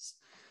like this.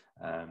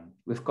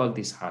 We've called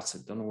this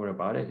hazard, don't worry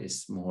about it,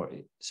 it's more,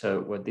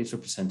 so what this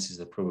represents is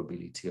the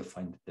probability of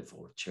finding the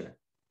vulture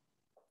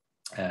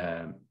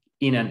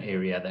in an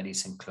area that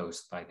is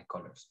enclosed by the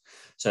colors.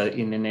 So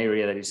in an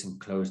area that is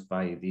enclosed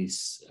by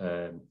this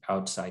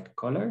outside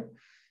color,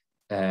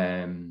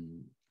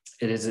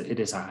 it is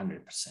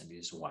 100%, it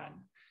is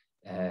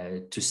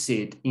 1. To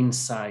see it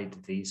inside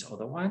this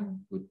other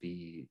one would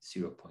be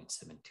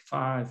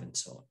 0.75 and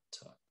so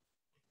on.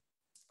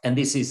 And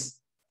this is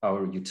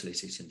our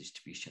utilization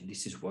distribution.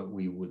 This is what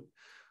we would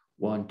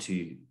want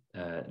to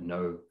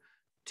know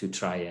to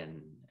try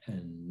and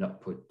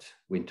not put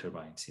wind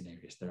turbines in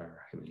areas that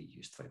are heavily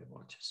used by the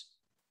vultures.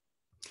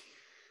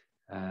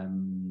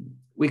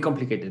 We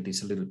complicated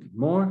this a little bit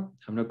more.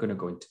 I'm not going to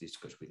go into this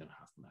because we don't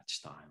have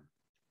much time.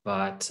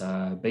 But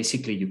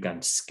basically, you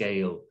can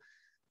scale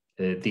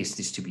this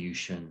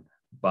distribution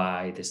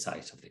by the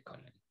size of the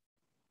colony.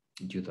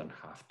 You don't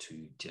have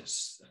to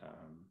just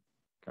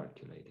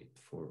calculate it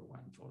for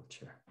one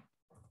vulture.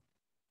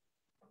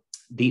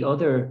 The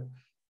other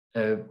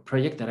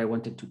project that I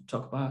wanted to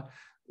talk about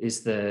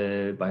is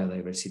the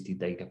biodiversity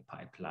data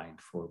pipeline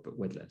for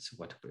wetlands and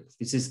waterbirds.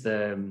 This is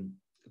the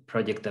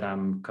project that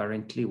I'm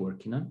currently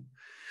working on.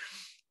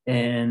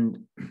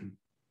 And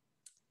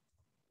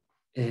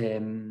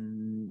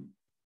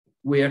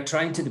we are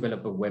trying to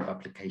develop a web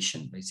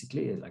application,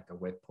 basically like a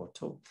web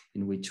portal,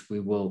 in which we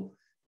will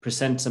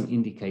present some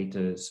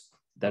indicators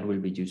that will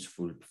be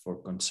useful for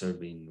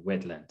conserving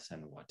wetlands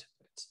and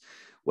waterbeds.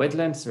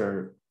 Wetlands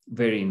are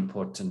very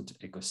important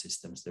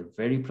ecosystems. They're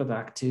very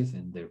productive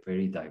and they're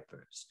very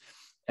diverse.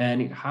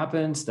 And it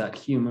happens that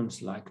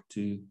humans like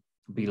to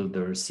build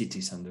their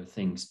cities and their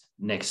things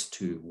next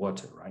to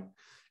water, right?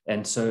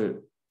 And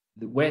so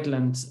the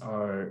wetlands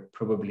are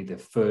probably the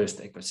first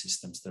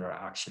ecosystems that are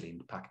actually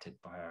impacted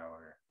by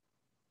our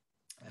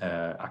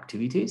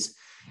activities.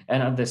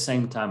 And at the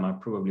same time are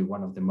probably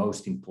one of the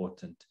most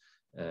important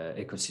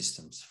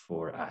ecosystems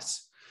for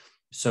us.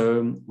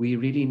 So we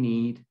really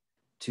need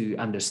to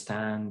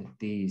understand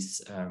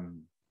these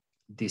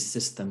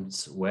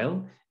systems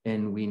well,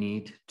 and we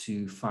need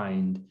to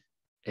find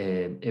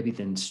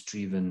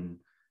evidence-driven,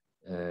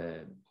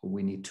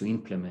 we need to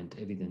implement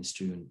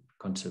evidence-driven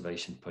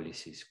conservation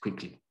policies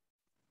quickly.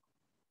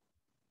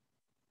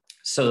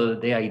 So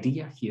the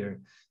idea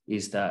here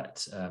is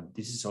that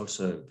this is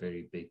also a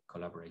very big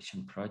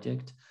collaboration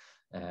project.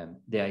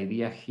 The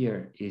idea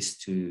here is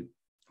to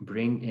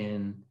bring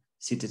in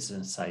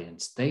citizen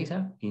science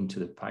data into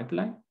the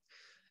pipeline,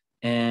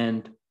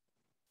 and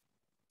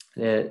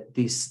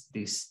this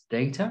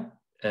data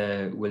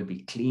will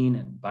be clean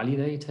and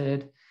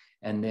validated,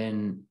 and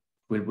then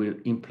we will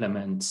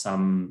implement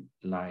some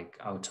like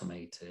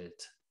automated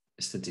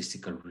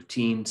statistical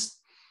routines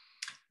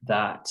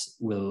that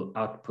will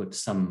output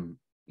some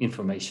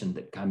information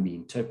that can be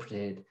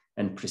interpreted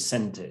and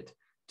presented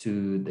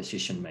to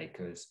decision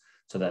makers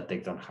so that they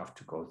don't have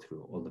to go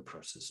through all the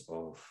process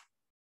of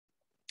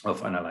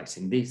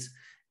analyzing this,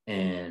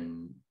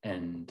 and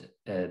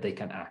they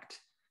can act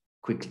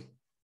quickly.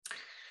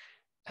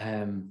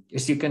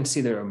 As you can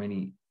see, there are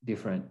many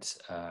different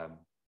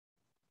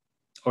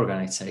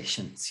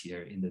organizations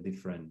here in the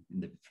different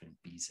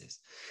pieces.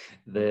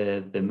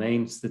 The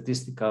main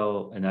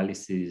statistical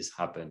analysis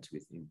happens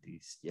within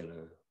this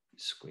yellow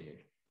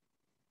square.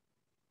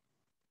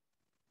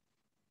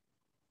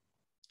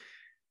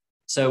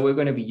 So we're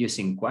going to be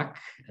using QUAC,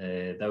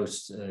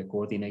 those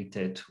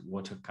coordinated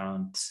waterbird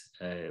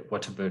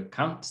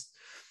counts,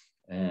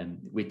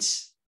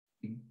 which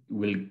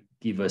will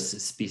give us a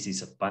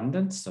species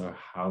abundance, or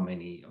how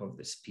many of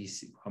the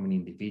species, how many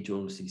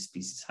individuals each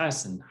species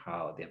has, and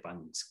how the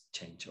abundance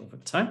change over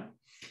time.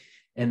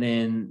 And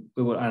then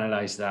we will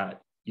analyze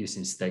that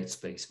using state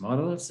space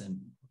models, and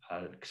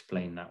I'll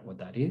explain now what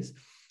that is.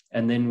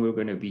 And then we're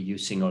going to be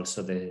using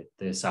also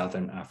the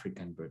Southern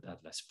African Bird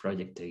Atlas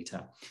project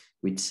data,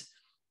 which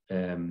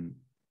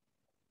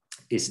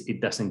it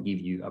doesn't give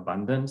you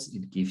abundance,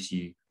 it gives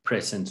you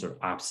presence or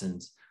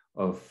absence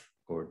of,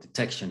 or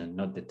detection and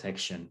not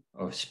detection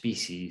of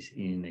species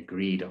in a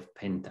grid of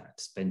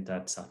pentats.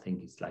 Pentats, I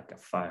think, is like a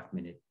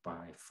 5-minute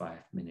by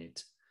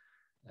 5-minute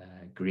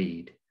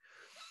grid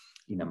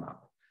in a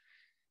map.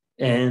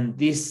 And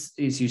this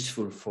is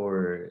useful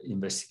for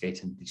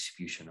investigating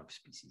distribution of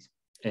species,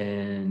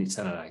 and it's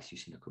analyzed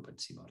using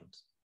occupancy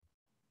models.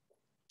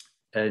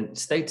 And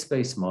state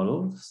space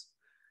models,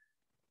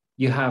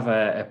 you have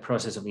a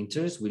process of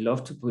interest. We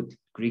love to put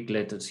Greek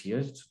letters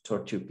here to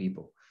torture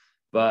people,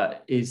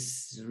 but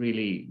it's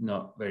really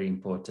not very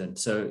important.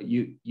 So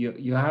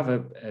you have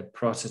a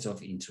process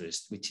of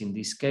interest, which in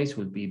this case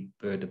will be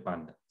bird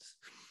abundance.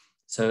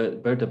 So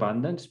bird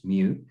abundance,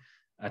 mu,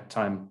 at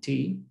time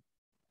t,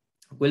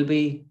 will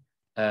be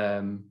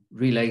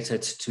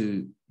related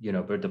to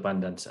bird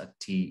abundance at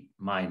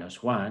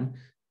t-1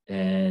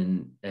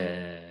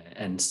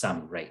 and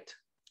some rate.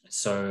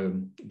 So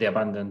the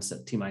abundance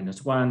at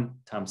t-1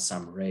 times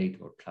some rate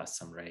or plus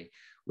some rate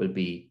will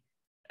be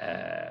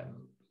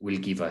will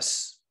give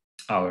us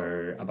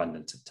our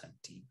abundance at time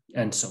t,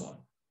 and so on.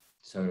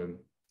 So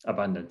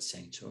abundance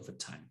change over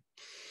time.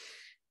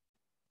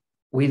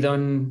 We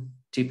don't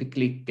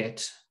typically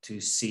get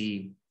to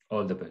see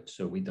all the birds,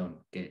 so we don't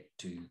get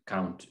to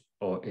count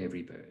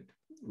every bird.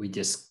 We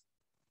just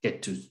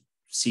get to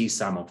see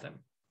some of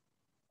them,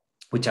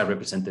 which are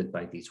represented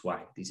by this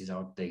Y. This is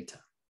our data.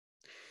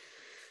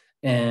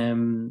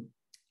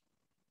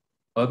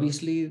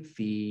 Obviously,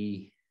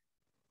 the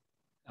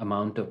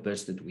amount of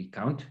birds that we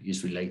count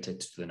is related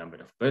to the number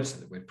of birds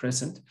that were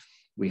present,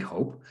 we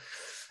hope.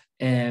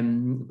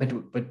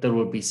 But there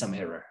will be some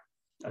error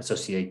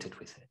associated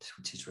with it,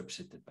 which is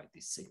represented by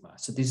this sigma.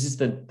 So this is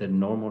the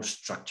normal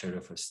structure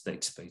of a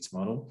state space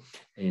model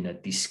in a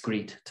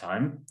discrete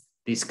time.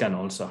 This can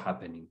also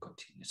happen in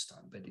continuous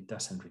time, but it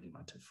doesn't really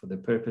matter. For the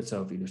purpose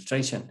of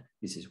illustration,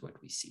 this is what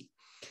we see.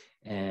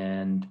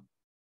 And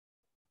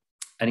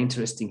an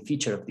interesting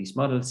feature of these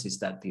models is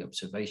that the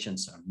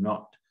observations are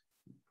not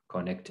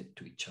connected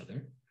to each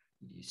other.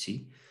 You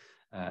see,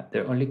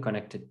 they're only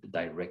connected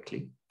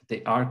directly.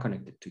 They are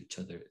connected to each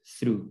other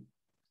through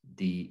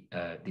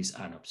this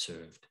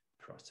unobserved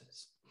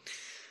process.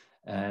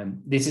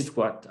 This is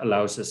what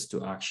allows us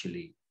to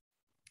actually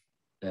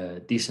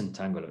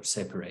disentangle or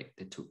separate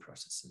the two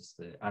processes,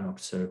 the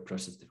unobserved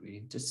process that we're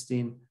interested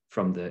in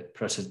from the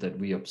process that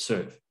we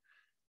observe.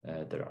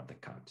 There are the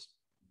counts.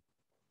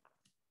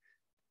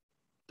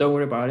 Don't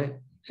worry about it.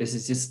 This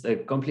is just a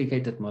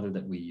complicated model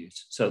that we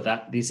use. So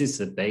that this is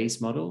the base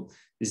model.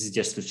 This is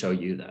just to show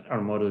you that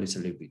our model is a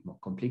little bit more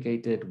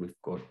complicated. We've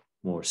got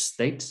more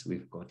states.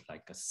 We've got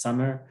like a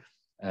summer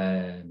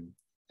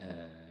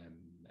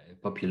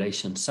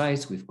population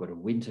size. We've got a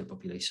winter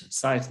population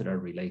size that are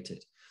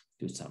related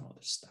to some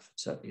other stuff.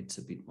 So it's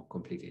a bit more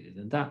complicated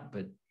than that,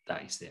 but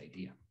that is the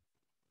idea.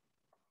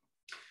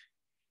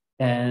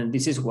 And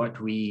this is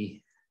what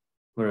we,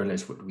 more or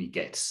less what we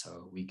get.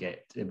 So we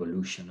get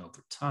evolution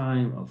over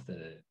time of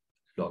the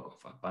log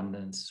of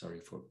abundance. Sorry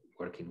for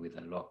working with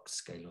a log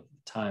scale of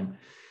time,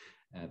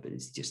 but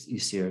it's just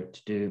easier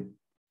to do.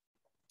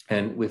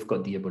 And we've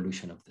got the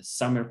evolution of the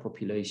summer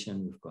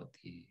population. We've got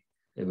the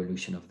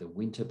evolution of the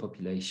winter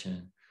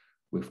population.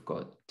 We've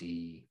got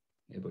the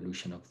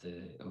evolution of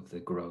the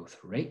growth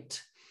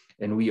rate.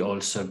 And we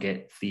also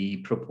get the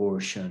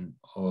proportion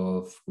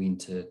of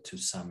winter to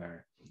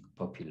summer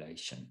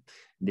population.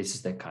 This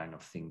is the kind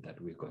of thing that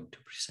we're going to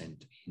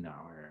present in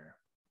our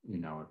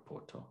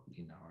portal,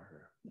 in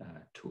our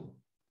tool.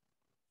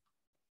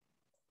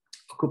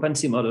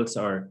 Occupancy models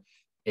are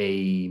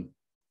a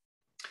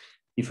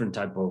different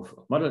type of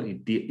model.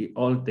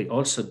 They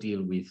also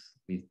deal with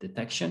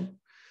detection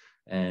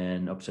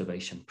and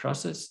observation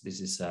process.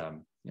 This is a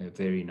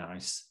very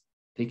nice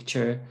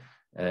picture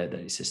that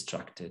is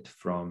extracted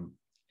from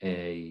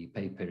a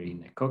paper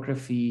in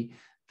ecography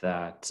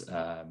that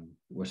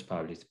was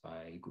published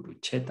by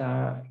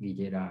Gurucheta,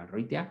 Guillera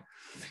Ruitia,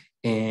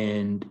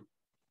 and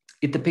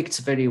it depicts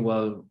very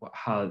well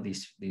how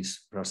this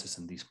process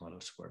and these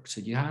models work.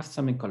 So you have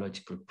some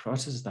ecological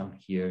process down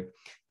here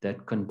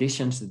that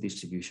conditions the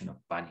distribution of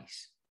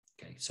bunnies.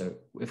 Okay, so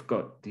we've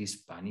got these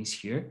bunnies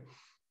here,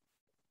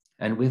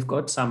 and we've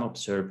got some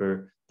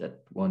observer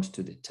that wants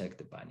to detect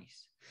the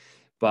bunnies,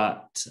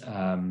 but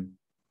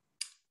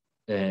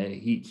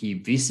he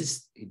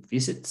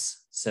visits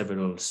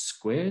several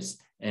squares,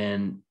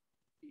 and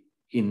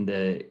in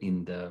the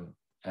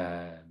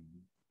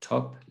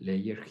top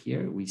layer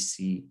here we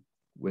see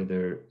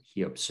whether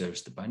he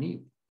observes the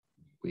bunny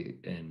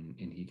and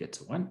he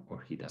gets a 1,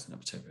 or he doesn't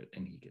observe it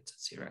and he gets a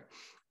 0.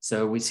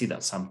 So we see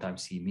that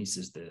sometimes he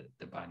misses the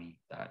bunny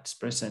that's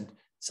present,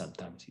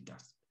 sometimes he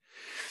doesn't.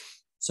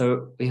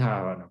 So we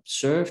have an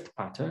observed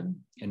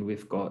pattern and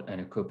we've got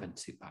an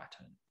occupancy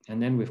pattern,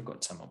 and then we've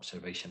got some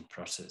observation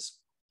process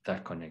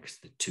that connects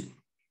the two.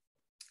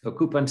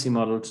 Occupancy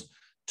models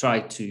try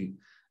to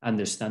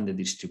understand the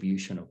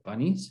distribution of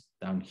bunnies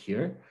down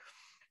here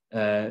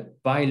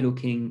by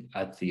looking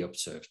at the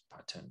observed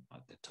pattern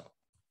at the top.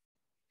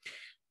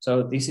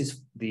 So this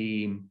is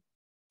the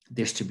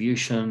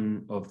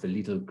distribution of the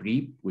little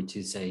grebe, which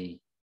is a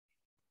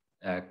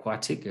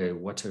aquatic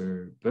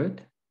water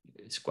bird.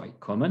 It's quite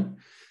common.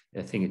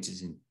 I think it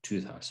is in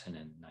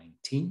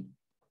 2019.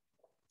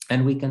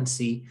 And we can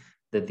see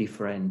the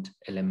different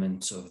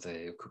elements of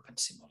the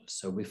occupancy model.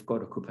 So we've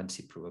got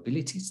occupancy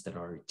probabilities that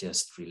are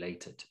just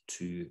related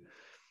to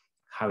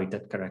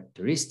habitat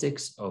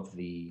characteristics of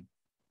the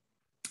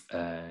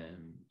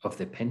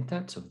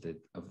pentats, of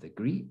the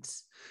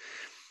grids.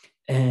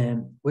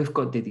 And we've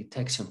got the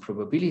detection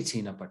probability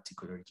in a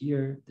particular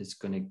year that's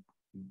going to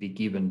be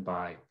given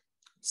by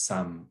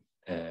some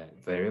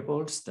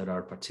variables that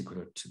are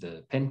particular to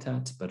the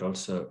pentat, but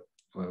also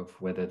of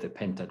whether the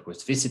pentat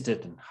was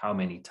visited and how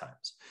many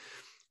times.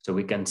 So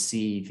we can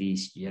see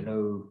these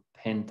yellow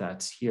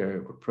pentats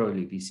here were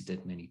probably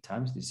visited many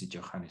times. This is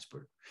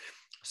Johannesburg.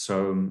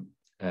 So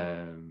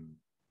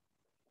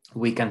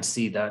we can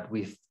see that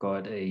we've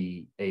got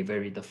a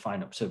very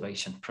defined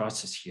observation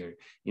process here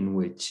in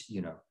which,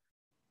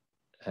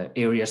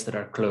 areas that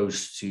are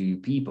close to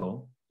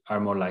people are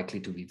more likely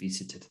to be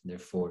visited, and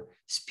therefore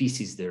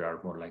species there are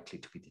more likely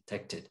to be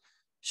detected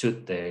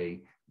should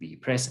they be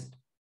present.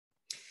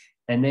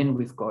 And then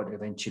we've got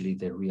eventually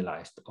the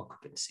realized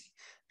occupancy.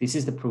 This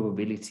is the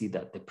probability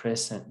that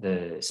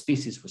the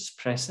species was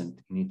present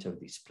in each of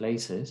these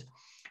places,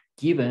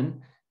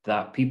 given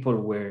that people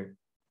were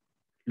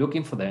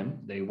looking for them,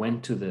 they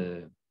went to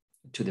the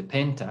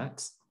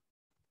pentats,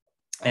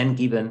 and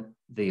given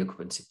the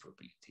occupancy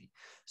probability.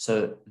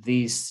 So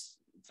these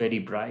very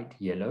bright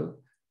yellow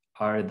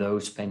are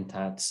those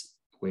pentats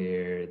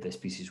where the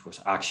species was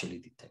actually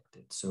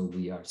detected. So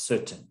we are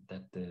certain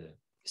that the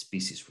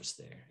species was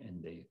there,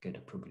 and they get a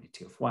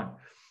probability of 1.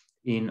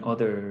 In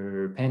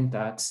other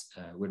pentats,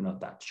 we're not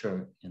that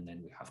sure, and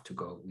then we have to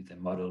go with a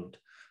modeled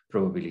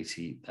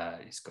probability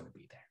that is going to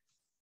be there.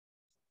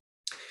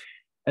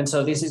 And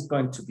so this is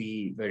going to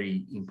be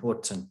very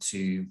important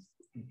to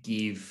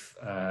give,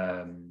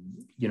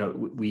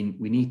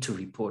 we need to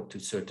report to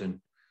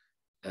certain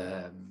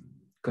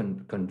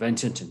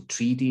conventions and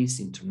treaties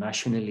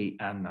internationally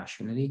and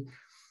nationally,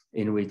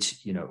 in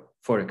which,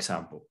 for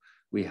example,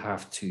 we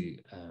have to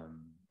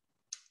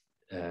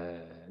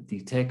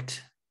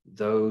detect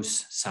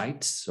those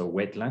sites, so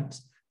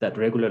wetlands, that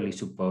regularly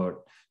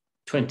support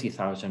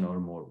 20,000 or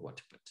more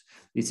waterbuds.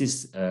 This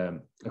is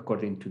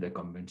according to the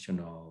Convention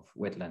of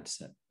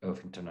Wetlands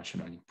of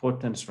International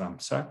Importance,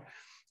 Ramsar,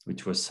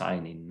 which was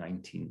signed in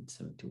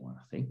 1971,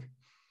 I think.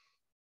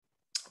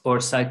 Or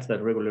sites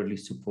that regularly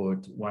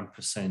support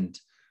 1%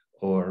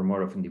 or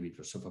more of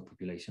individuals of a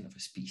population of a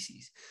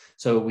species.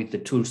 So with the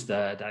tools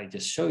that I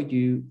just showed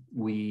you,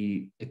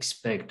 we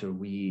expect, or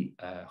we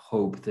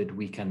hope that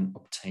we can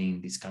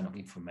obtain this kind of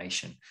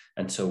information.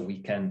 And so we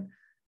can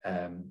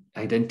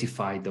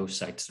identify those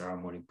sites that are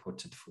more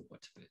important for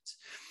waterbirds.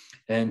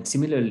 And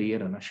similarly,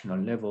 at a national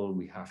level,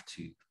 we have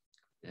to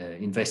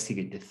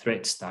investigate the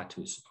threat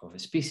status of a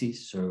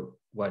species. So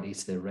what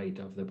is the rate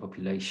of the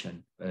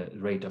population,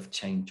 rate of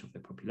change of the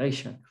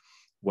population?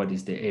 What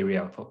is the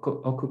area of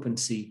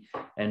occupancy,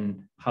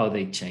 and how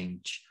they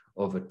change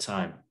over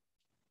time?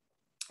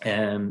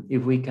 And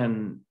if we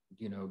can,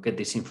 get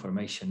this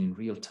information in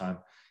real time,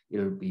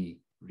 it'll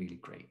be really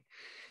great.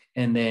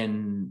 And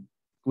then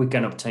we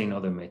can obtain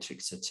other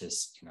metrics such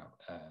as,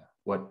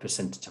 what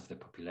percentage of the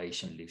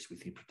population lives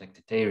within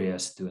protected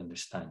areas to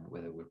understand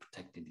whether we're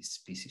protecting this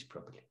species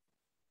properly.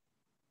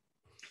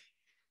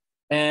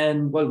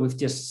 And well, we've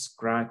just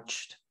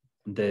scratched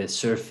the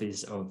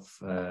surface of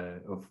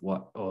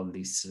what all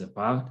this is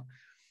about.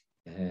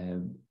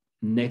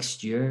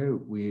 Next year,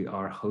 we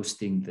are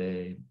hosting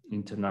the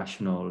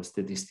International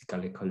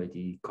Statistical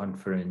Ecology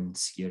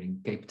Conference here in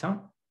Cape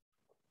Town.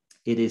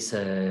 It is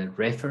a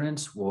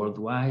reference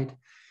worldwide,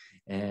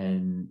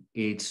 and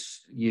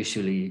it's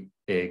usually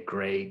a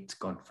great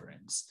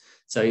conference.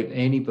 So if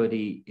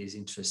anybody is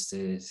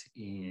interested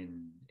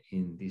in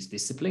this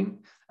discipline,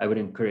 I would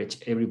encourage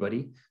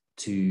everybody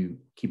to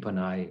keep an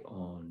eye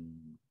on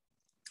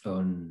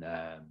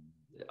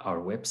our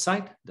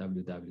website,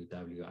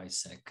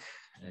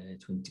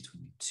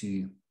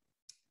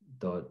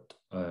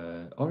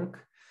 www.isec2022.org,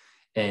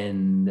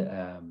 and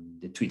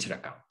the Twitter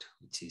account,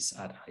 which is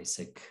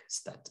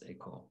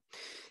 @ISECStatEco.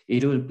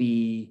 It will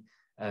be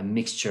a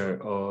mixture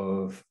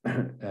of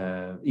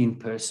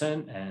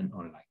in-person and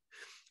online.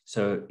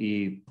 So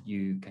if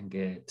you can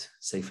get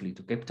safely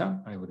to Cape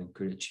Town, I would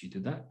encourage you to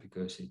do that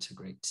because it's a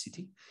great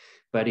city.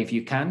 But if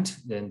you can't,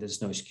 then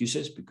there's no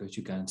excuses because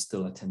you can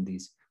still attend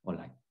these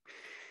online.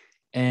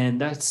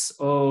 And that's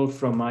all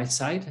from my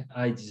side.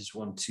 I just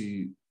want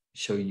to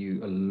show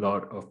you a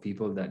lot of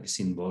people that is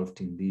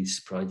involved in these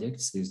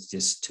projects. There's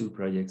just 2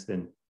 projects,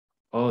 and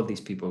all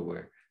these people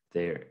were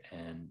there,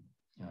 and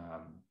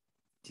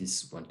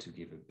just want to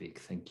give a big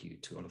thank you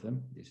to all of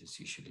them. This is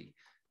usually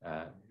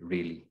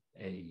really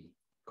a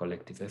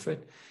collective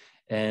effort.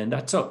 And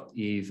that's all.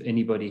 If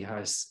anybody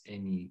has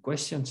any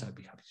questions, I'd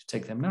be happy to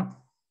take them now.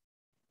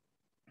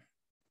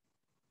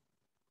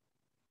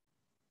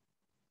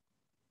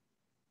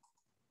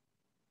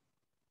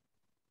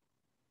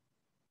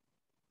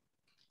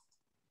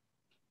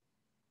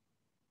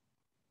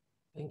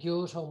 Thank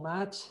you so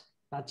much,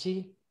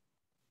 Pachi.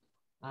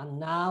 And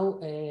now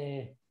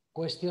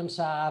questions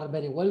are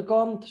very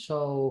welcomed.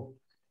 So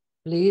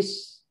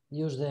please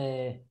use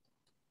the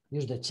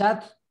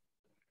chat.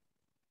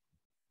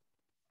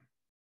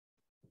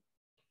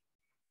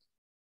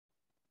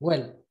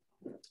 Well,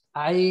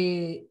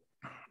 I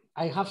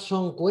have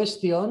some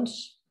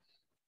questions.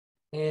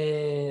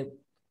 I'm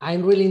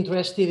really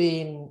interested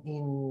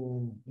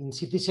in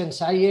citizen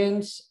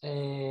science.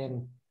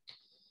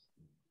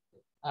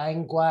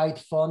 I'm quite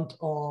fond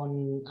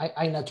on,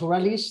 I'm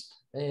naturalist.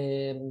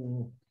 This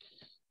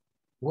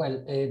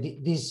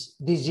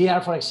year,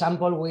 for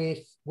example,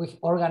 we've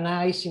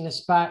organized in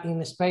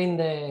Spain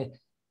the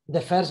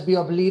first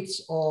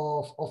BioBlitz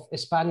of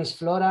Spanish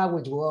flora,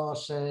 which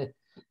was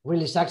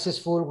really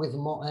successful with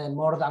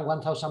more than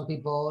 1,000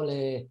 people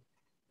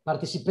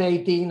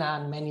participating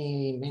and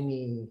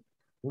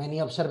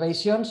many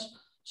observations.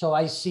 So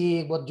I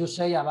see what you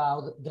say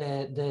about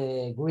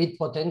the great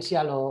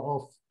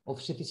potential of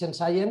citizen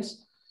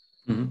science.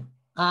 Mm-hmm.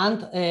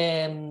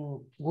 And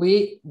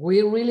we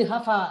really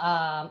have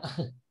a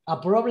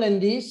problem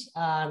this,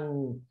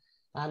 and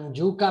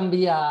you can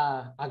be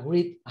a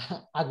great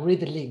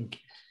link.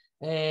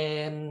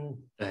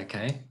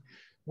 Okay.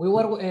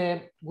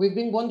 We've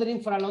been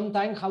wondering for a long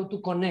time how to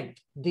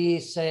connect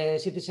this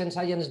citizen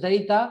science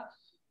data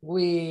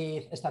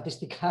with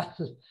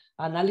statistical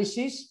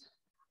analysis,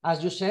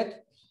 as you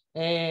said.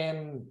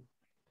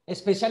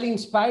 Especially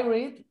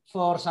inspired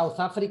for South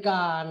Africa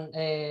and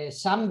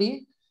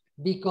SANBI,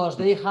 because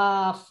they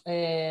have,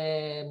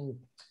 in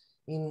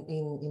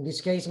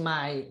this case,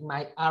 my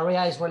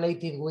area is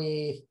related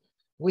with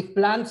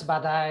plants,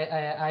 but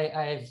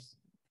I'm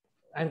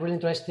really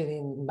interested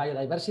in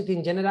biodiversity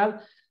in general.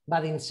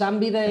 But in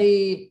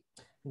SANBI,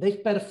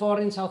 they've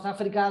performed in South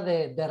Africa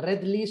the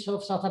red list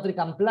of South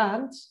African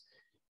plants,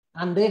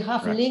 and they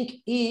have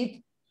linked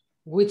it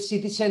with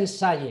citizen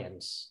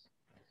science.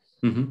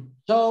 Mm-hmm.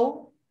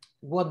 So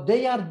what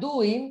they are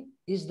doing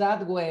is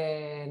that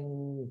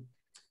when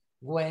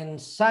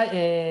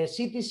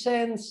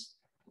citizens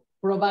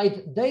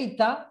provide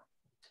data,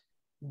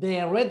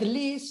 the red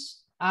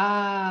lists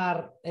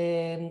are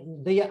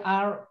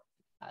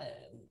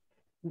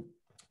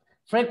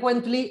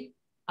frequently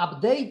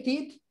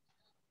updated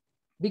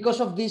because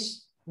of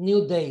this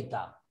new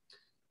data.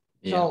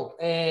 Yeah. So,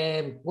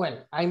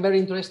 well, I'm very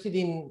interested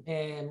in,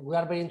 we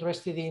are very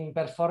interested in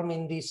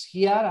performing this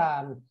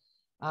here,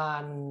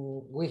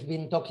 and we've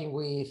been talking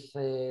with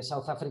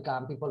South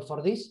African people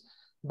for this,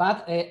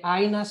 but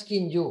I'm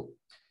asking you,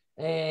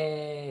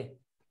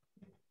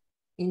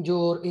 in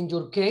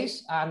your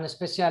case, and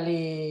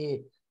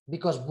especially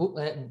because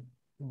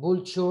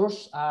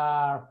vultures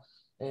are,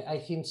 I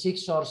think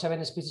 6 or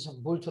 7 species of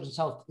vultures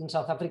in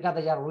South Africa,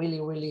 they are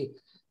really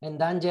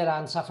endangered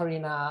and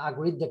suffering a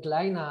great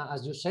decline,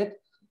 as you said.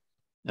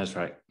 That's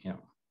right, yeah.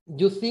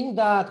 Do you think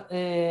that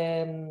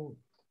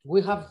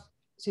we have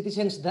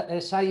citizens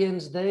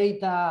science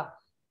data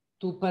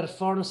to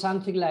perform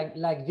something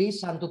like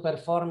this, and to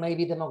perform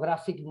maybe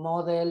demographic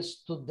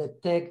models to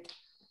detect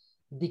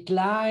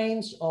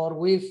declines, or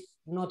we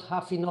not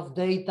have enough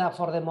data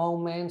for the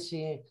moment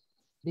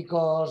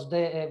because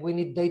we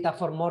need data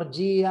for more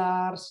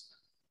years?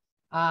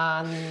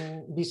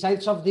 And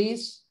besides of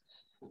this,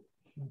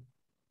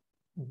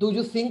 do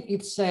you think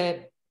it's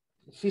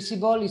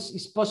feasible,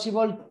 is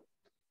possible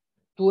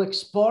to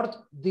export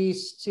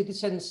this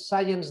citizen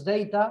science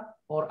data,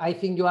 or I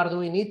think you are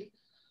doing it,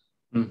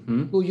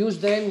 to use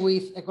them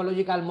with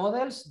ecological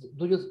models?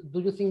 Do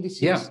you think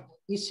this is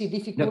easy,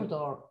 difficult,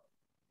 or?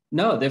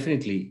 No,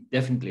 definitely.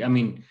 I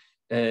mean,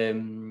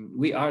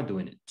 we are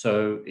doing it,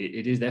 so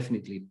it is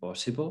definitely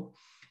possible,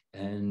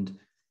 and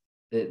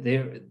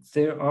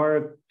there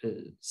are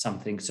some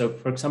things. So,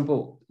 for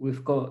example,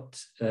 we've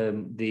got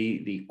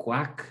the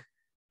Quack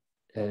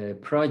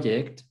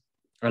project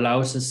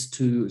allows us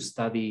to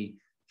study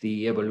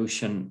the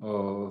evolution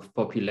of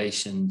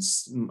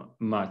populations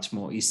much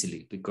more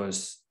easily,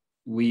 because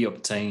we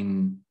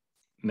obtain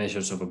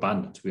measures of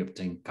abundance, we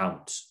obtain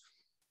counts.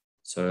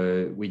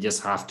 So we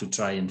just have to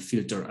try and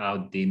filter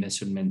out the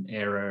measurement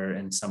error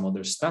and some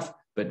other stuff,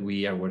 but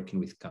we are working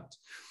with counts.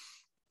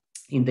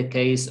 In the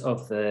case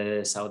of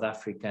the South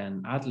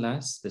African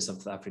Atlas, the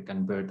South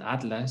African Bird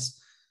Atlas,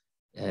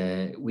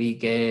 we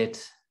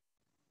get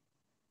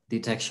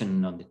detection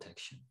and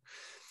non-detection.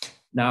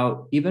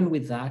 Now, even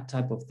with that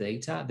type of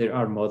data, there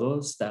are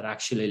models that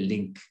actually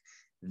link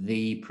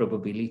the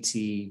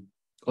probability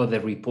or the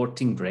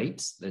reporting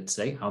rates, let's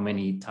say, how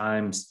many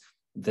times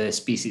the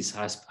species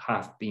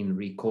have been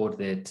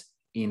recorded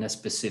in a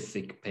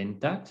specific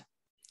pentat.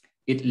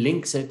 It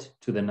links it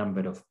to the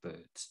number of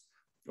birds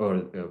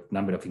or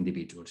number of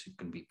individuals. It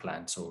can be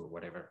plants or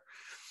whatever.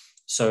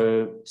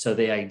 So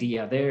the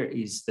idea there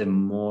is the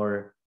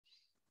more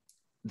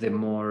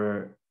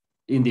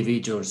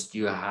individuals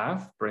you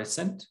have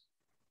present,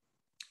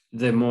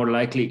 the more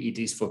likely it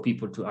is for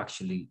people to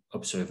actually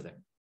observe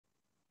them.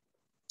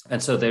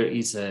 And so there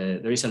is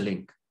a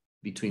link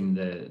between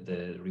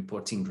the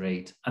reporting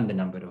rate and the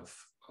number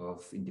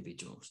of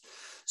individuals.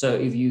 So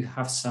if you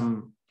have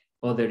some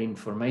other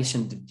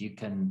information that you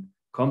can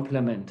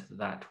complement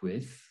that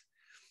with,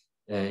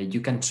 you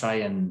can try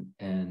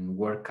and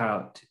work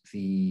out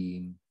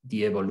the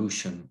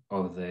evolution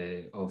of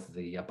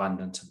the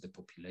abundance of the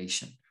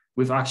population.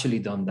 We've actually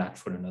done that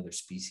for another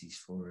species,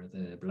 for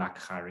the black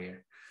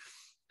harrier.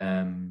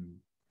 And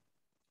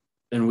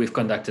we've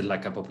conducted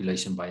like a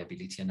population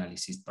viability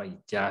analysis by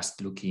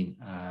just looking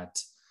at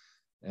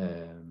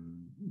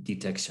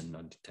detection,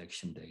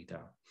 non-detection data.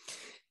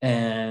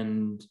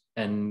 And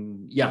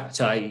yeah,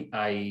 so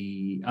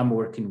I'm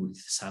working with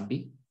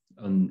SANBI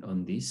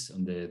on this,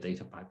 on the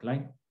data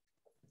pipeline.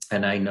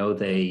 And I know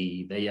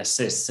they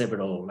assess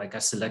several, like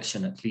a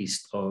selection at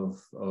least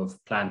of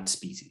plant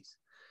species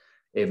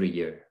every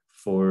year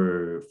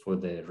for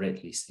the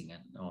red listing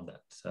and all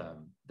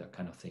that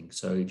kind of thing.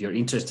 So if you're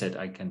interested,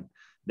 I can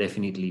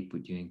definitely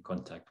put you in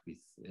contact with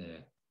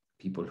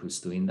people who's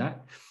doing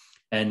that.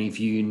 And if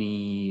you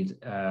need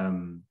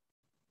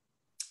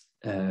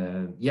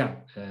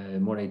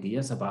more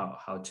ideas about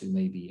how to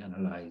maybe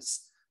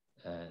analyze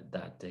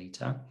that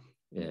data,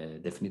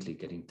 definitely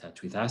get in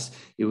touch with us.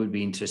 It would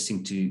be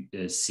interesting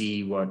to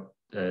see what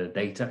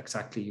data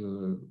exactly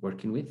you're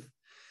working with,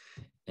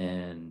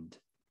 and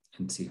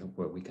see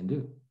what we can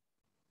do.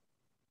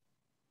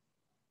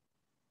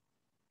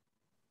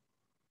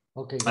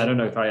 Okay. I don't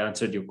know if I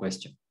answered your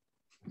question.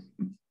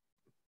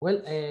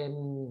 Well,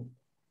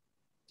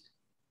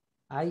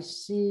 I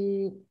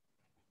see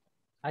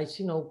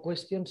no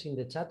questions in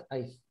the chat.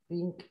 I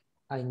think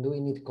I'm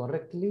doing it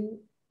correctly.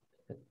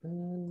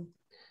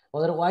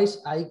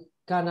 Otherwise, I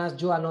can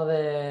ask you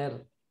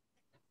another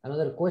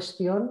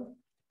question,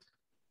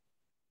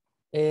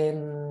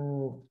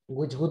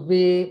 which would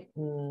be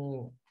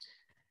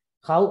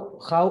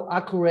how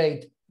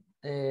accurate,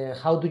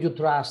 how do you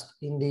trust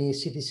in the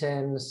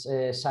citizens'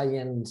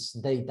 science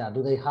data?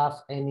 Do they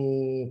have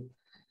any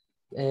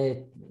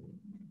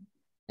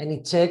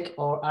check,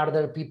 or are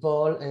there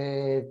people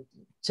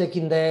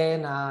checking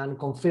them and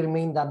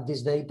confirming that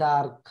these data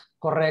are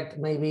correct?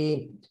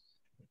 Maybe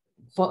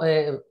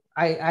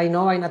I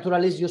know I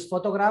naturalists use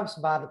photographs,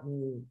 but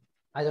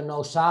I don't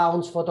know,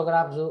 sounds,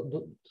 photographs?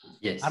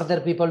 Yes. Are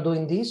there people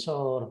doing this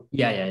or?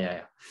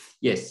 Yeah.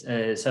 Yes.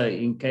 So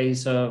in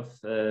case of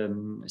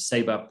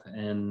SABAP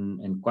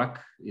and QUAC,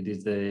 it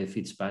is the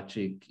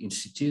Fitzpatrick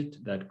Institute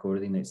that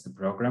coordinates the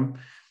program.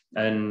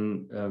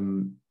 And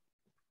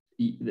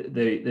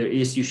there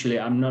is usually,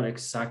 I'm not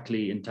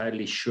exactly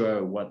entirely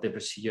sure what the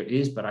procedure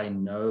is, but I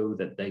know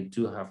that they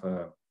do have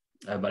a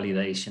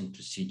validation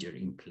procedure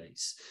in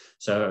place.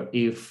 So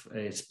if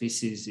a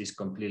species is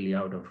completely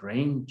out of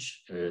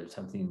range,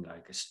 something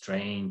like a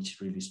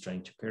really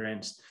strange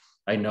appearance,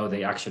 I know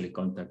they actually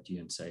contact you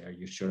and say, are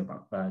you sure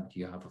about that? Do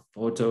you have a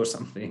photo or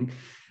something?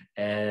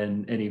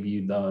 And if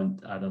you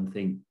don't, I don't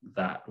think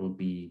that will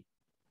be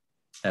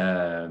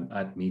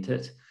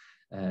admitted.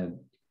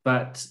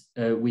 But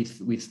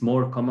with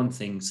more common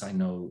things, I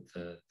know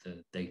the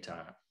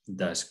data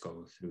does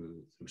go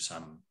through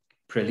some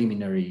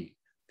preliminary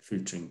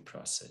filtering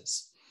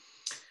process.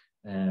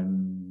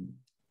 And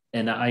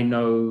I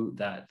know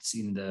that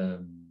in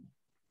the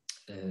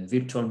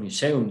virtual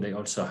museum, they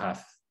also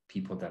have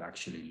people that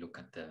actually look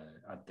at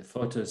the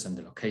photos and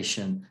the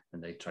location,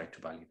 and they try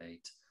to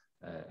validate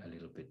a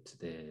little bit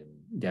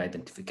the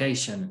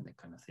identification and that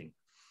kind of thing.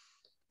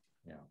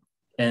 Yeah,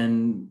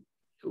 and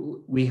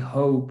we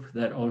hope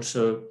that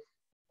also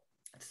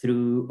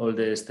through all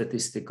the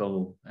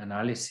statistical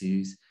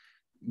analysis,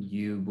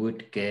 you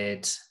would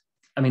get,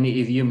 I mean,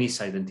 if you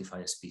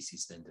misidentify a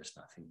species, then there's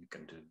nothing you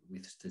can do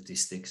with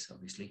statistics,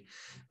 obviously.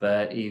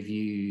 But if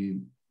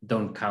you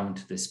don't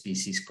count the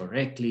species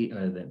correctly,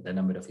 or the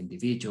number of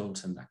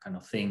individuals and that kind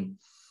of thing,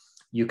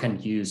 you can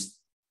use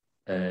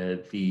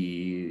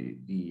the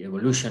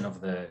evolution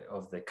of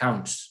the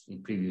counts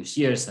in previous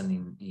years and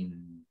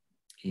in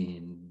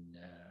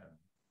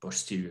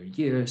posterior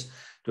years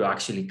to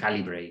actually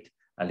calibrate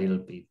a little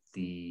bit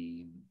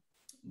the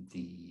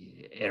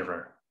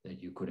error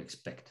that you could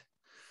expect.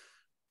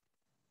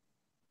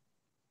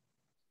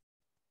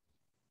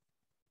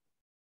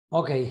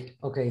 Okay.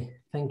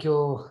 Thank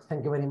you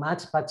very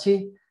much,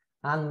 Patxi.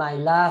 And my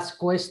last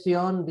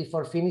question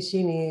before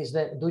finishing is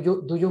that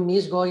do you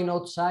miss going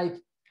outside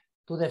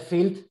to the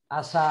field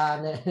as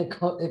an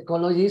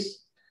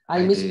ecologist?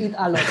 I miss it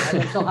a lot. I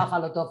also have a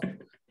lot of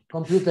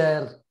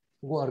computer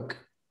work.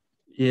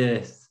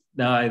 Yes,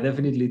 no, I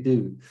definitely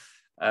do.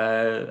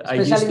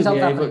 Especially in South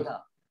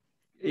Africa.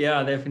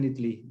 Yeah,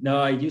 definitely. No,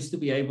 I used to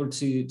be able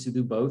to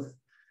do both.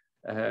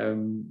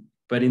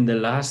 But in the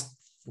last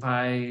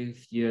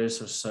 5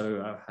 years or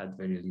so, I've had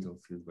very little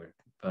field work.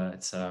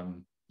 But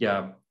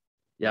yeah,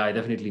 I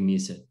definitely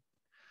miss it.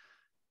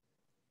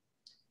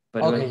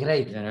 But okay,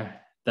 great.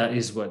 That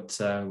is what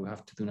we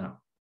have to do now.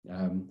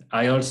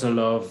 I also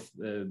love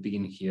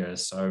being here.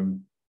 So,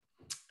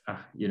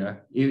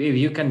 if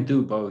you can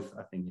do both,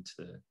 I think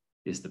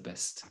it's the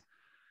best.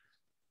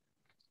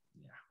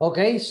 Yeah.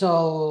 Okay,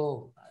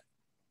 so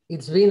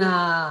it's been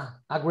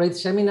a great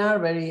seminar,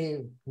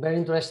 very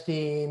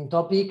interesting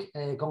topic.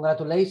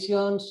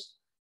 Congratulations,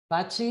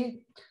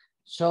 Patxi.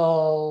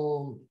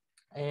 So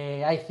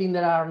I think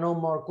there are no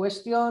more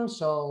questions.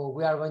 So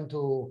we are going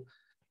to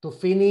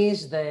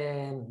finish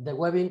the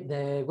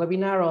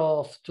webinar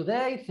of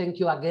today. Thank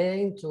you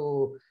again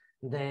to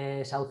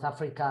the South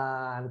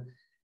African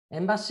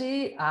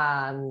Embassy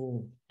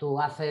and to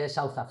ACE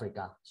South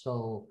Africa.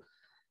 So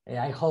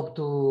I hope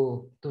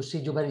to see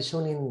you very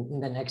soon in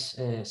the next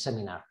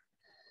seminar.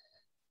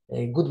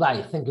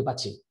 Goodbye. Thank you,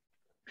 Patxi.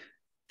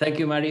 Thank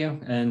you, Mario,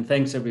 and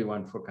thanks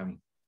everyone for coming.